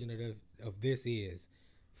conclusion of this is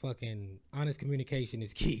fucking honest communication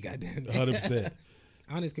is key. Goddamn, 100%.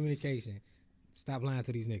 Honest communication. Stop lying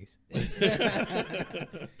to these niggas.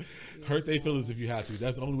 Hurt their feelings if you have to.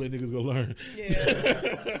 That's the only way niggas gonna learn.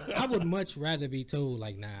 Yeah. I would much rather be told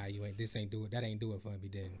like, nah, you ain't. This ain't do it. That ain't do it for me.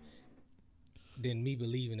 Than me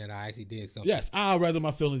believing that I actually did something. Yes, I'd rather my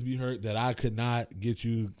feelings be hurt that I could not get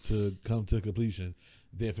you to come to completion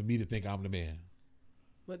than for me to think I'm the man.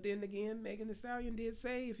 But then again, Megan Thee Stallion did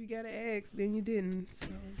say, if you got to ask, then you didn't.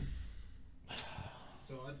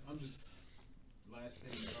 So I'm just, last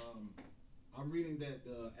thing, I'm reading that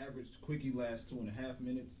the average quickie lasts 2.5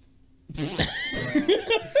 minutes.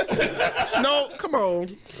 No, come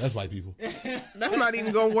on. That's white people. That's not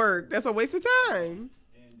even going to work. That's a waste of time.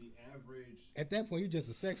 At that point, you just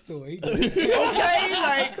a sex toy. Okay,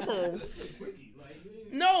 like, come on.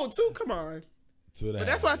 No, come on. But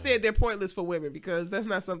that's why I said they're pointless for women, because that's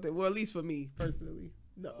not something, well, at least for me, personally.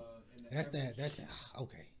 No. That's that.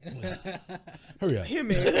 Okay. Hurry up. Here,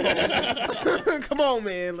 man. Come on,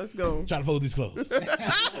 man. Let's go. Try to fold these clothes. And the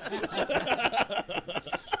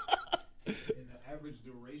average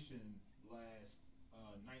duration lasts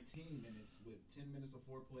 19 minutes with 10 minutes of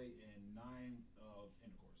foreplay and 9 of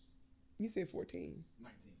intercourse. You said 14.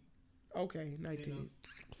 19. Okay, 19.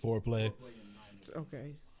 Foreplay.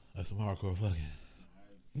 Okay. That's some hardcore fucking.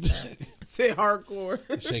 Say hardcore.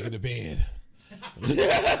 Shaking the bed.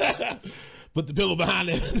 Put the pillow behind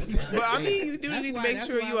it. But I mean, you do need to make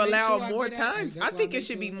sure you allow more time. I think it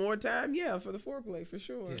should be more time, for the foreplay, for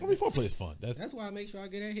sure. I mean, foreplay is fun. That's why I make sure I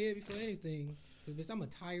get that head before anything. Because, bitch, I'm going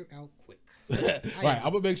to tire out quick. Right,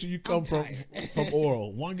 I'm gonna make sure you come from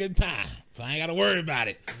oral one good time, so I ain't gotta worry about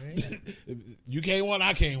it. Right. You can't one,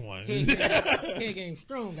 I can't one. Head game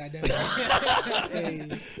strong, goddamn.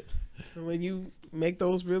 Hey, when you make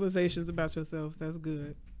those realizations about yourself, that's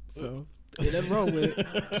good. So ain't nothing wrong with it.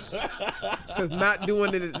 Because not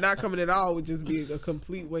doing it, not coming at all, would just be a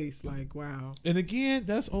complete waste. Like, wow. And again,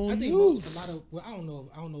 that's on I think you. a lot of, well, I don't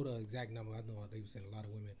know the exact number. I know they were saying a lot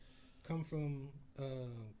of women come from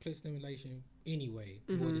clit stimulation anyway,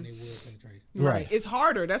 more than they would penetration. Right. It's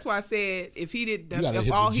harder. That's why I said if he did,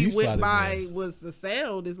 if all he went by was the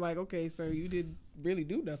sound, it's like, okay, sir, you didn't really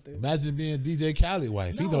do nothing. Imagine being DJ Khaled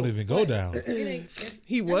wife. He don't even go down.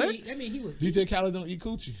 He what? I mean, he was DJ Khaled don't eat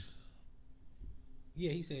coochie.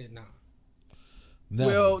 Yeah, he said nah. No.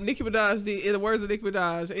 Well, Nicki Minaj did. In the words of Nicki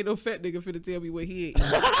Minaj, ain't no fat nigga finna tell me what he ain't.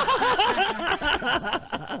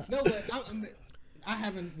 No, but I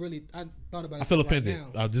haven't really. I thought about it. I feel offended.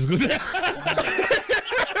 Now. I'll just go.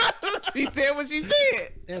 She said what she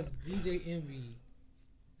said. If DJ Envy,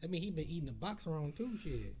 I mean, he been eating the box wrong too.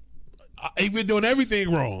 Shit. He been doing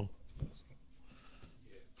everything wrong.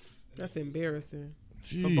 That's embarrassing.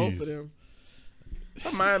 Jeez. For both of them.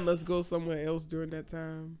 Her mind must go somewhere else during that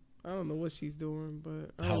time. I don't know what she's doing,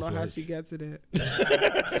 but I don't know how she got to that.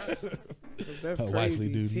 That's her crazy. wifely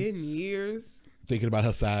duty. 10 years. Thinking about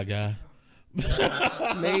her side guy.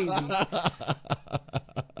 Maybe.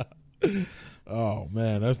 Oh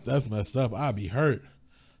man, that's messed up. I'd be hurt.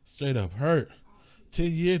 Straight up hurt.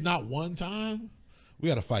 10 years, not one time. We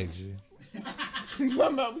gotta fight, G. We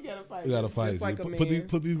gotta fight. We gotta fight. Just like a man.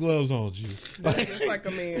 Put these gloves on, G. Just like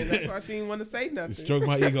a man. That's why she didn't want to say nothing. Stroke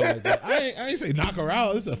my ego like that. I ain't say knock her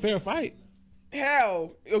out. It's a fair fight.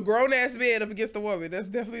 Hell, a grown ass man up against a woman. That's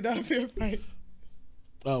definitely not a fair fight.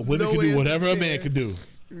 Women can do whatever a man can do.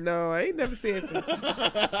 No, I ain't never said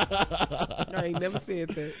that. I ain't never said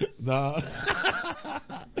that. Nah.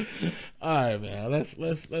 All right, man.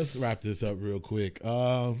 Let's wrap this up real quick.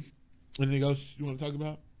 Anything else you want to talk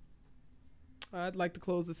about? I'd like to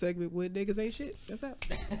close the segment with niggas ain't shit. That's that.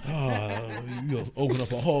 You gonna open up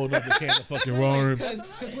a whole nother can of fucking worms.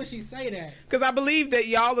 Because when she say that, because I believe that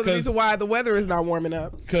y'all are the reason why the weather is not warming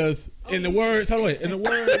up. Because in the words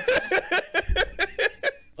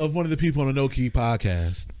of one of the people on the No Key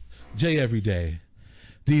podcast, Jay every day,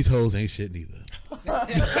 these hoes ain't shit neither.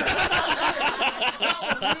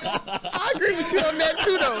 I agree with you on that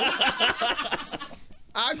too, though.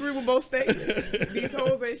 I agree with both statements. These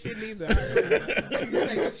hoes ain't shit neither.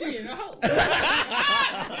 she ain't a hoe.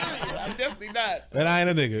 I'm definitely not. And I ain't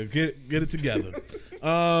a nigga. Get it together.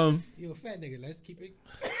 You a fat nigga. Let's keep it.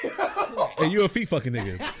 And you a feet fucking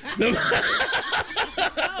nigga.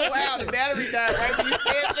 Oh, wow, the battery died right when you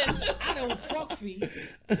said that. I don't fuck feet.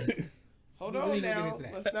 Hold on now.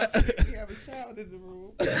 Let's not forget we have a child in the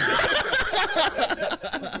room.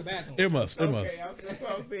 Earmuffs. Okay, that's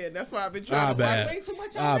what I'm saying. That's why I've been trying to watch. Way too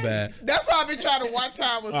much bad. That's why I've been trying to watch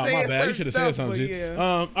how I was saying certain You should have stuff. said something. Yeah.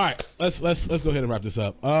 All right, let's go ahead and wrap this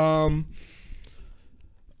up.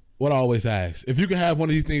 What I always ask: if you could have one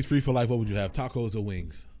of these things free for life, what would you have? Tacos or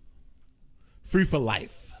wings? Free for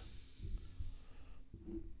life.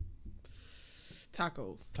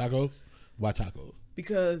 Tacos. Tacos? Why tacos?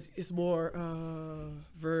 Because it's more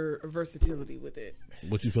versatility with it.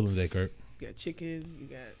 What you feeling today, Kurt? You got chicken. You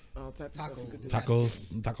got all types of stuff you could do. Tacos.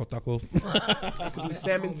 I could do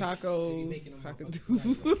salmon tacos. I could do.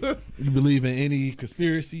 You believe in any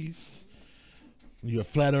conspiracies? You're a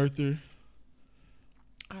flat earther?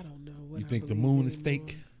 I don't know. What You think the moon is anymore.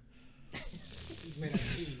 fake?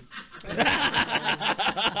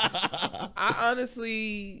 I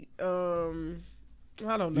honestly, I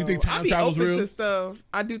don't know. You think time I travel's open real? to stuff.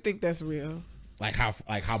 I do think that's real. Like how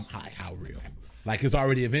real? Like it's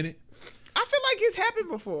already invented? I feel like it's happened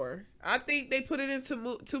before. I think they put it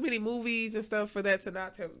into too many movies and stuff for that to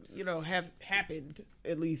not have happened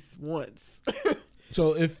at least once.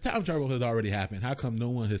 So if time travel has already happened, how come no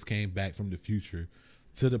one has came back from the future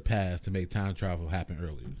to the past to make time travel happen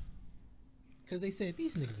earlier? Because they said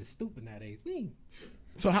these niggas are stupid nowadays.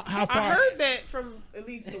 So how far? I heard that from at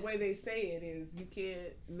least the way they say it is you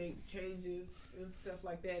can't make changes and stuff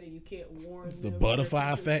like that, and you can't warn. It's the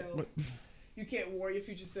butterfly effect. You can't warn your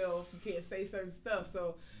future self. You can't say certain stuff.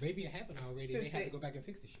 So maybe it happened already. They have to go back and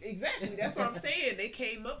fix the shit. Exactly. That's what I'm saying. They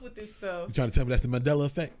came up with this stuff. You trying to tell me that's the Mandela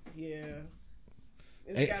effect? Yeah.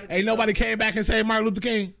 Ain't nobody came back and said Martin Luther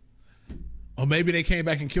King, or maybe they came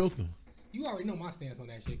back and killed him. You already know my stance on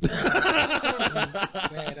that shit. That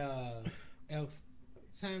if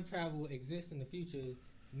time travel exists in the future,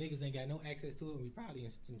 niggas ain't got no access to it, and we probably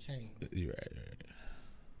in chains. You're right.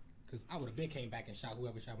 Because I would have been came back and shot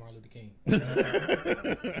whoever shot Martin Luther King.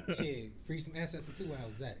 Shit, free some ancestors too when I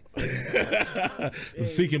was at it.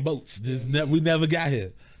 Seeking boats. We never got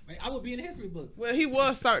here. I would be in the history book. Well, he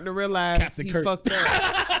was starting to realize Captain he Kirk. fucked up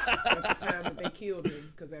at the time that they killed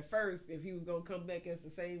him. Because at first, if he was gonna come back as the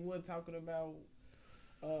same one talking about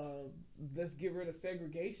let's get rid of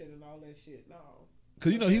segregation and all that shit, no.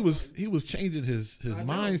 Because he was changing his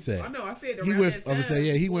mindset. I know. I said he went. I would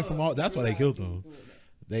say he went from all. That's why they killed him.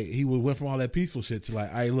 He went from all that peaceful shit to like,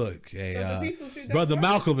 hey, look, hey, brother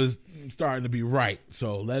Malcolm is starting to be right.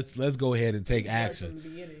 So let's go ahead and take action.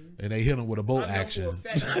 And they hit him with a boat action.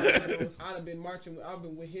 I'd have been marching. I've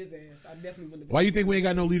been with his ass. I definitely wouldn't have been. Why you think we ain't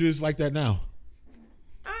got no leaders like that now?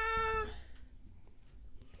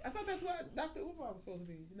 I thought that's what Dr. Umar was supposed to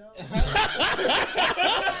be. You know,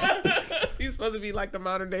 he's supposed to be like the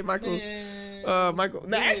modern day Michael. Michael.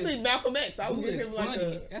 No, actually, Malcolm X. I would give him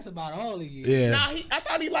like that's about all he is. Yeah. Nah, I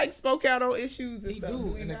thought he like spoke out on issues and he stuff.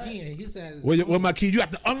 do, and again, he says, "Well, my key, you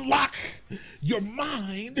have to unlock your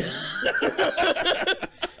mind." Because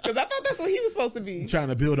I thought that's what he was supposed to be. Trying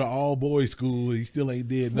to build an all boys school, he still ain't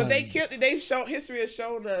did nothing. But they killed. They've shown history has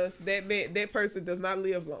shown us that person does not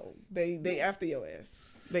live long. They after your ass.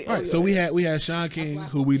 They all right, so we had Sean King,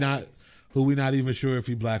 who we not even sure if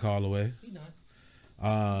he black all the way. He not.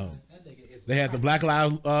 They had the Black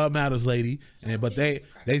Lives Matters lady, but they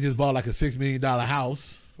just bought like a $6 million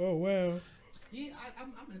house. Oh wow. Yeah,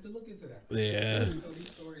 I'm meant to look into that. Yeah.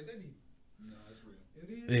 These stories, no, it's real.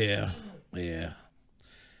 It is. Yeah.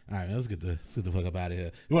 All right, let's get the fuck up out of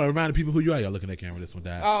here. You want to remind the people who you are? Y'all looking at camera. This one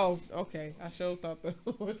died. Oh, okay. I sure thought the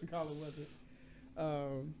what you call it was it.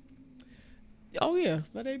 Oh yeah,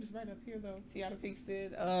 my name is right up here though. Tionna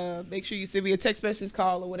Pinkston. Make sure you send me a text message,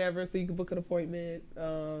 call, or whatever, so you can book an appointment.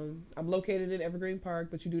 I'm located in Evergreen Park,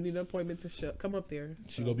 but you do need an appointment to come up there.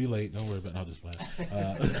 So. She gonna be late. Don't worry about. No, just playing.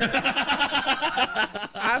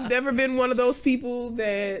 I've never been one of those people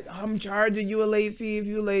that I'm charging you a late fee if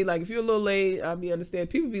you're late. Like if you're a little late, I'll be understand.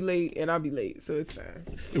 People be late and I'll be late, so it's fine.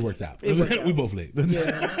 It worked out. We both late.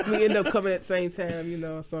 Yeah, we end up coming at the same time, you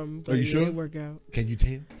know. Some. Are you sure? It work out. Can you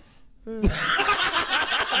tell? I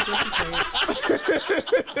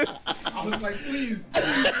was like, please.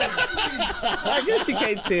 I guess she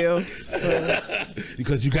can't tell. So.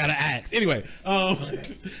 Because you gotta ask. Anyway,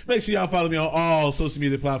 make sure y'all follow me on all social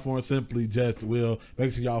media platforms. Simply Just Will.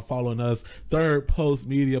 Make sure y'all following us. Third Post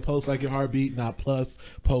Media. Post like your heartbeat, not plus.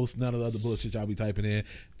 Post none of the other bullshit y'all be typing in.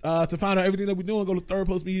 To find out everything that we're doing, go to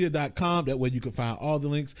thirdpostmedia.com. That way you can find all the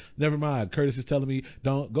links. Never mind, Curtis is telling me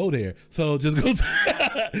don't go there. So just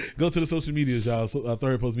go to the social medias, y'all. So,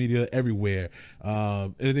 Third Post Media everywhere.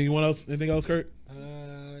 Anything else, Kurt?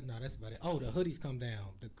 No, that's about it. Oh, the hoodies come down.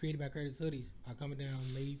 The Created by Curtis hoodies are coming down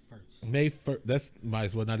May 1st. May 1st. That's might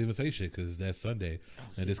as well not even say shit because that's Sunday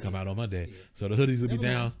and this come out on Monday. Yeah. So the hoodies will be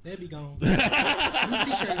down. They'll be gone. New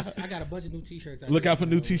t-shirts. I got a bunch of new t-shirts. Look out for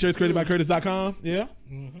new t-shirts createdbycurtis.com. Yeah.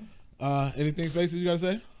 Mm-hmm. Anything spaces you gotta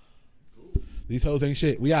say? These hoes ain't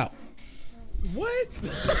shit. We out. What?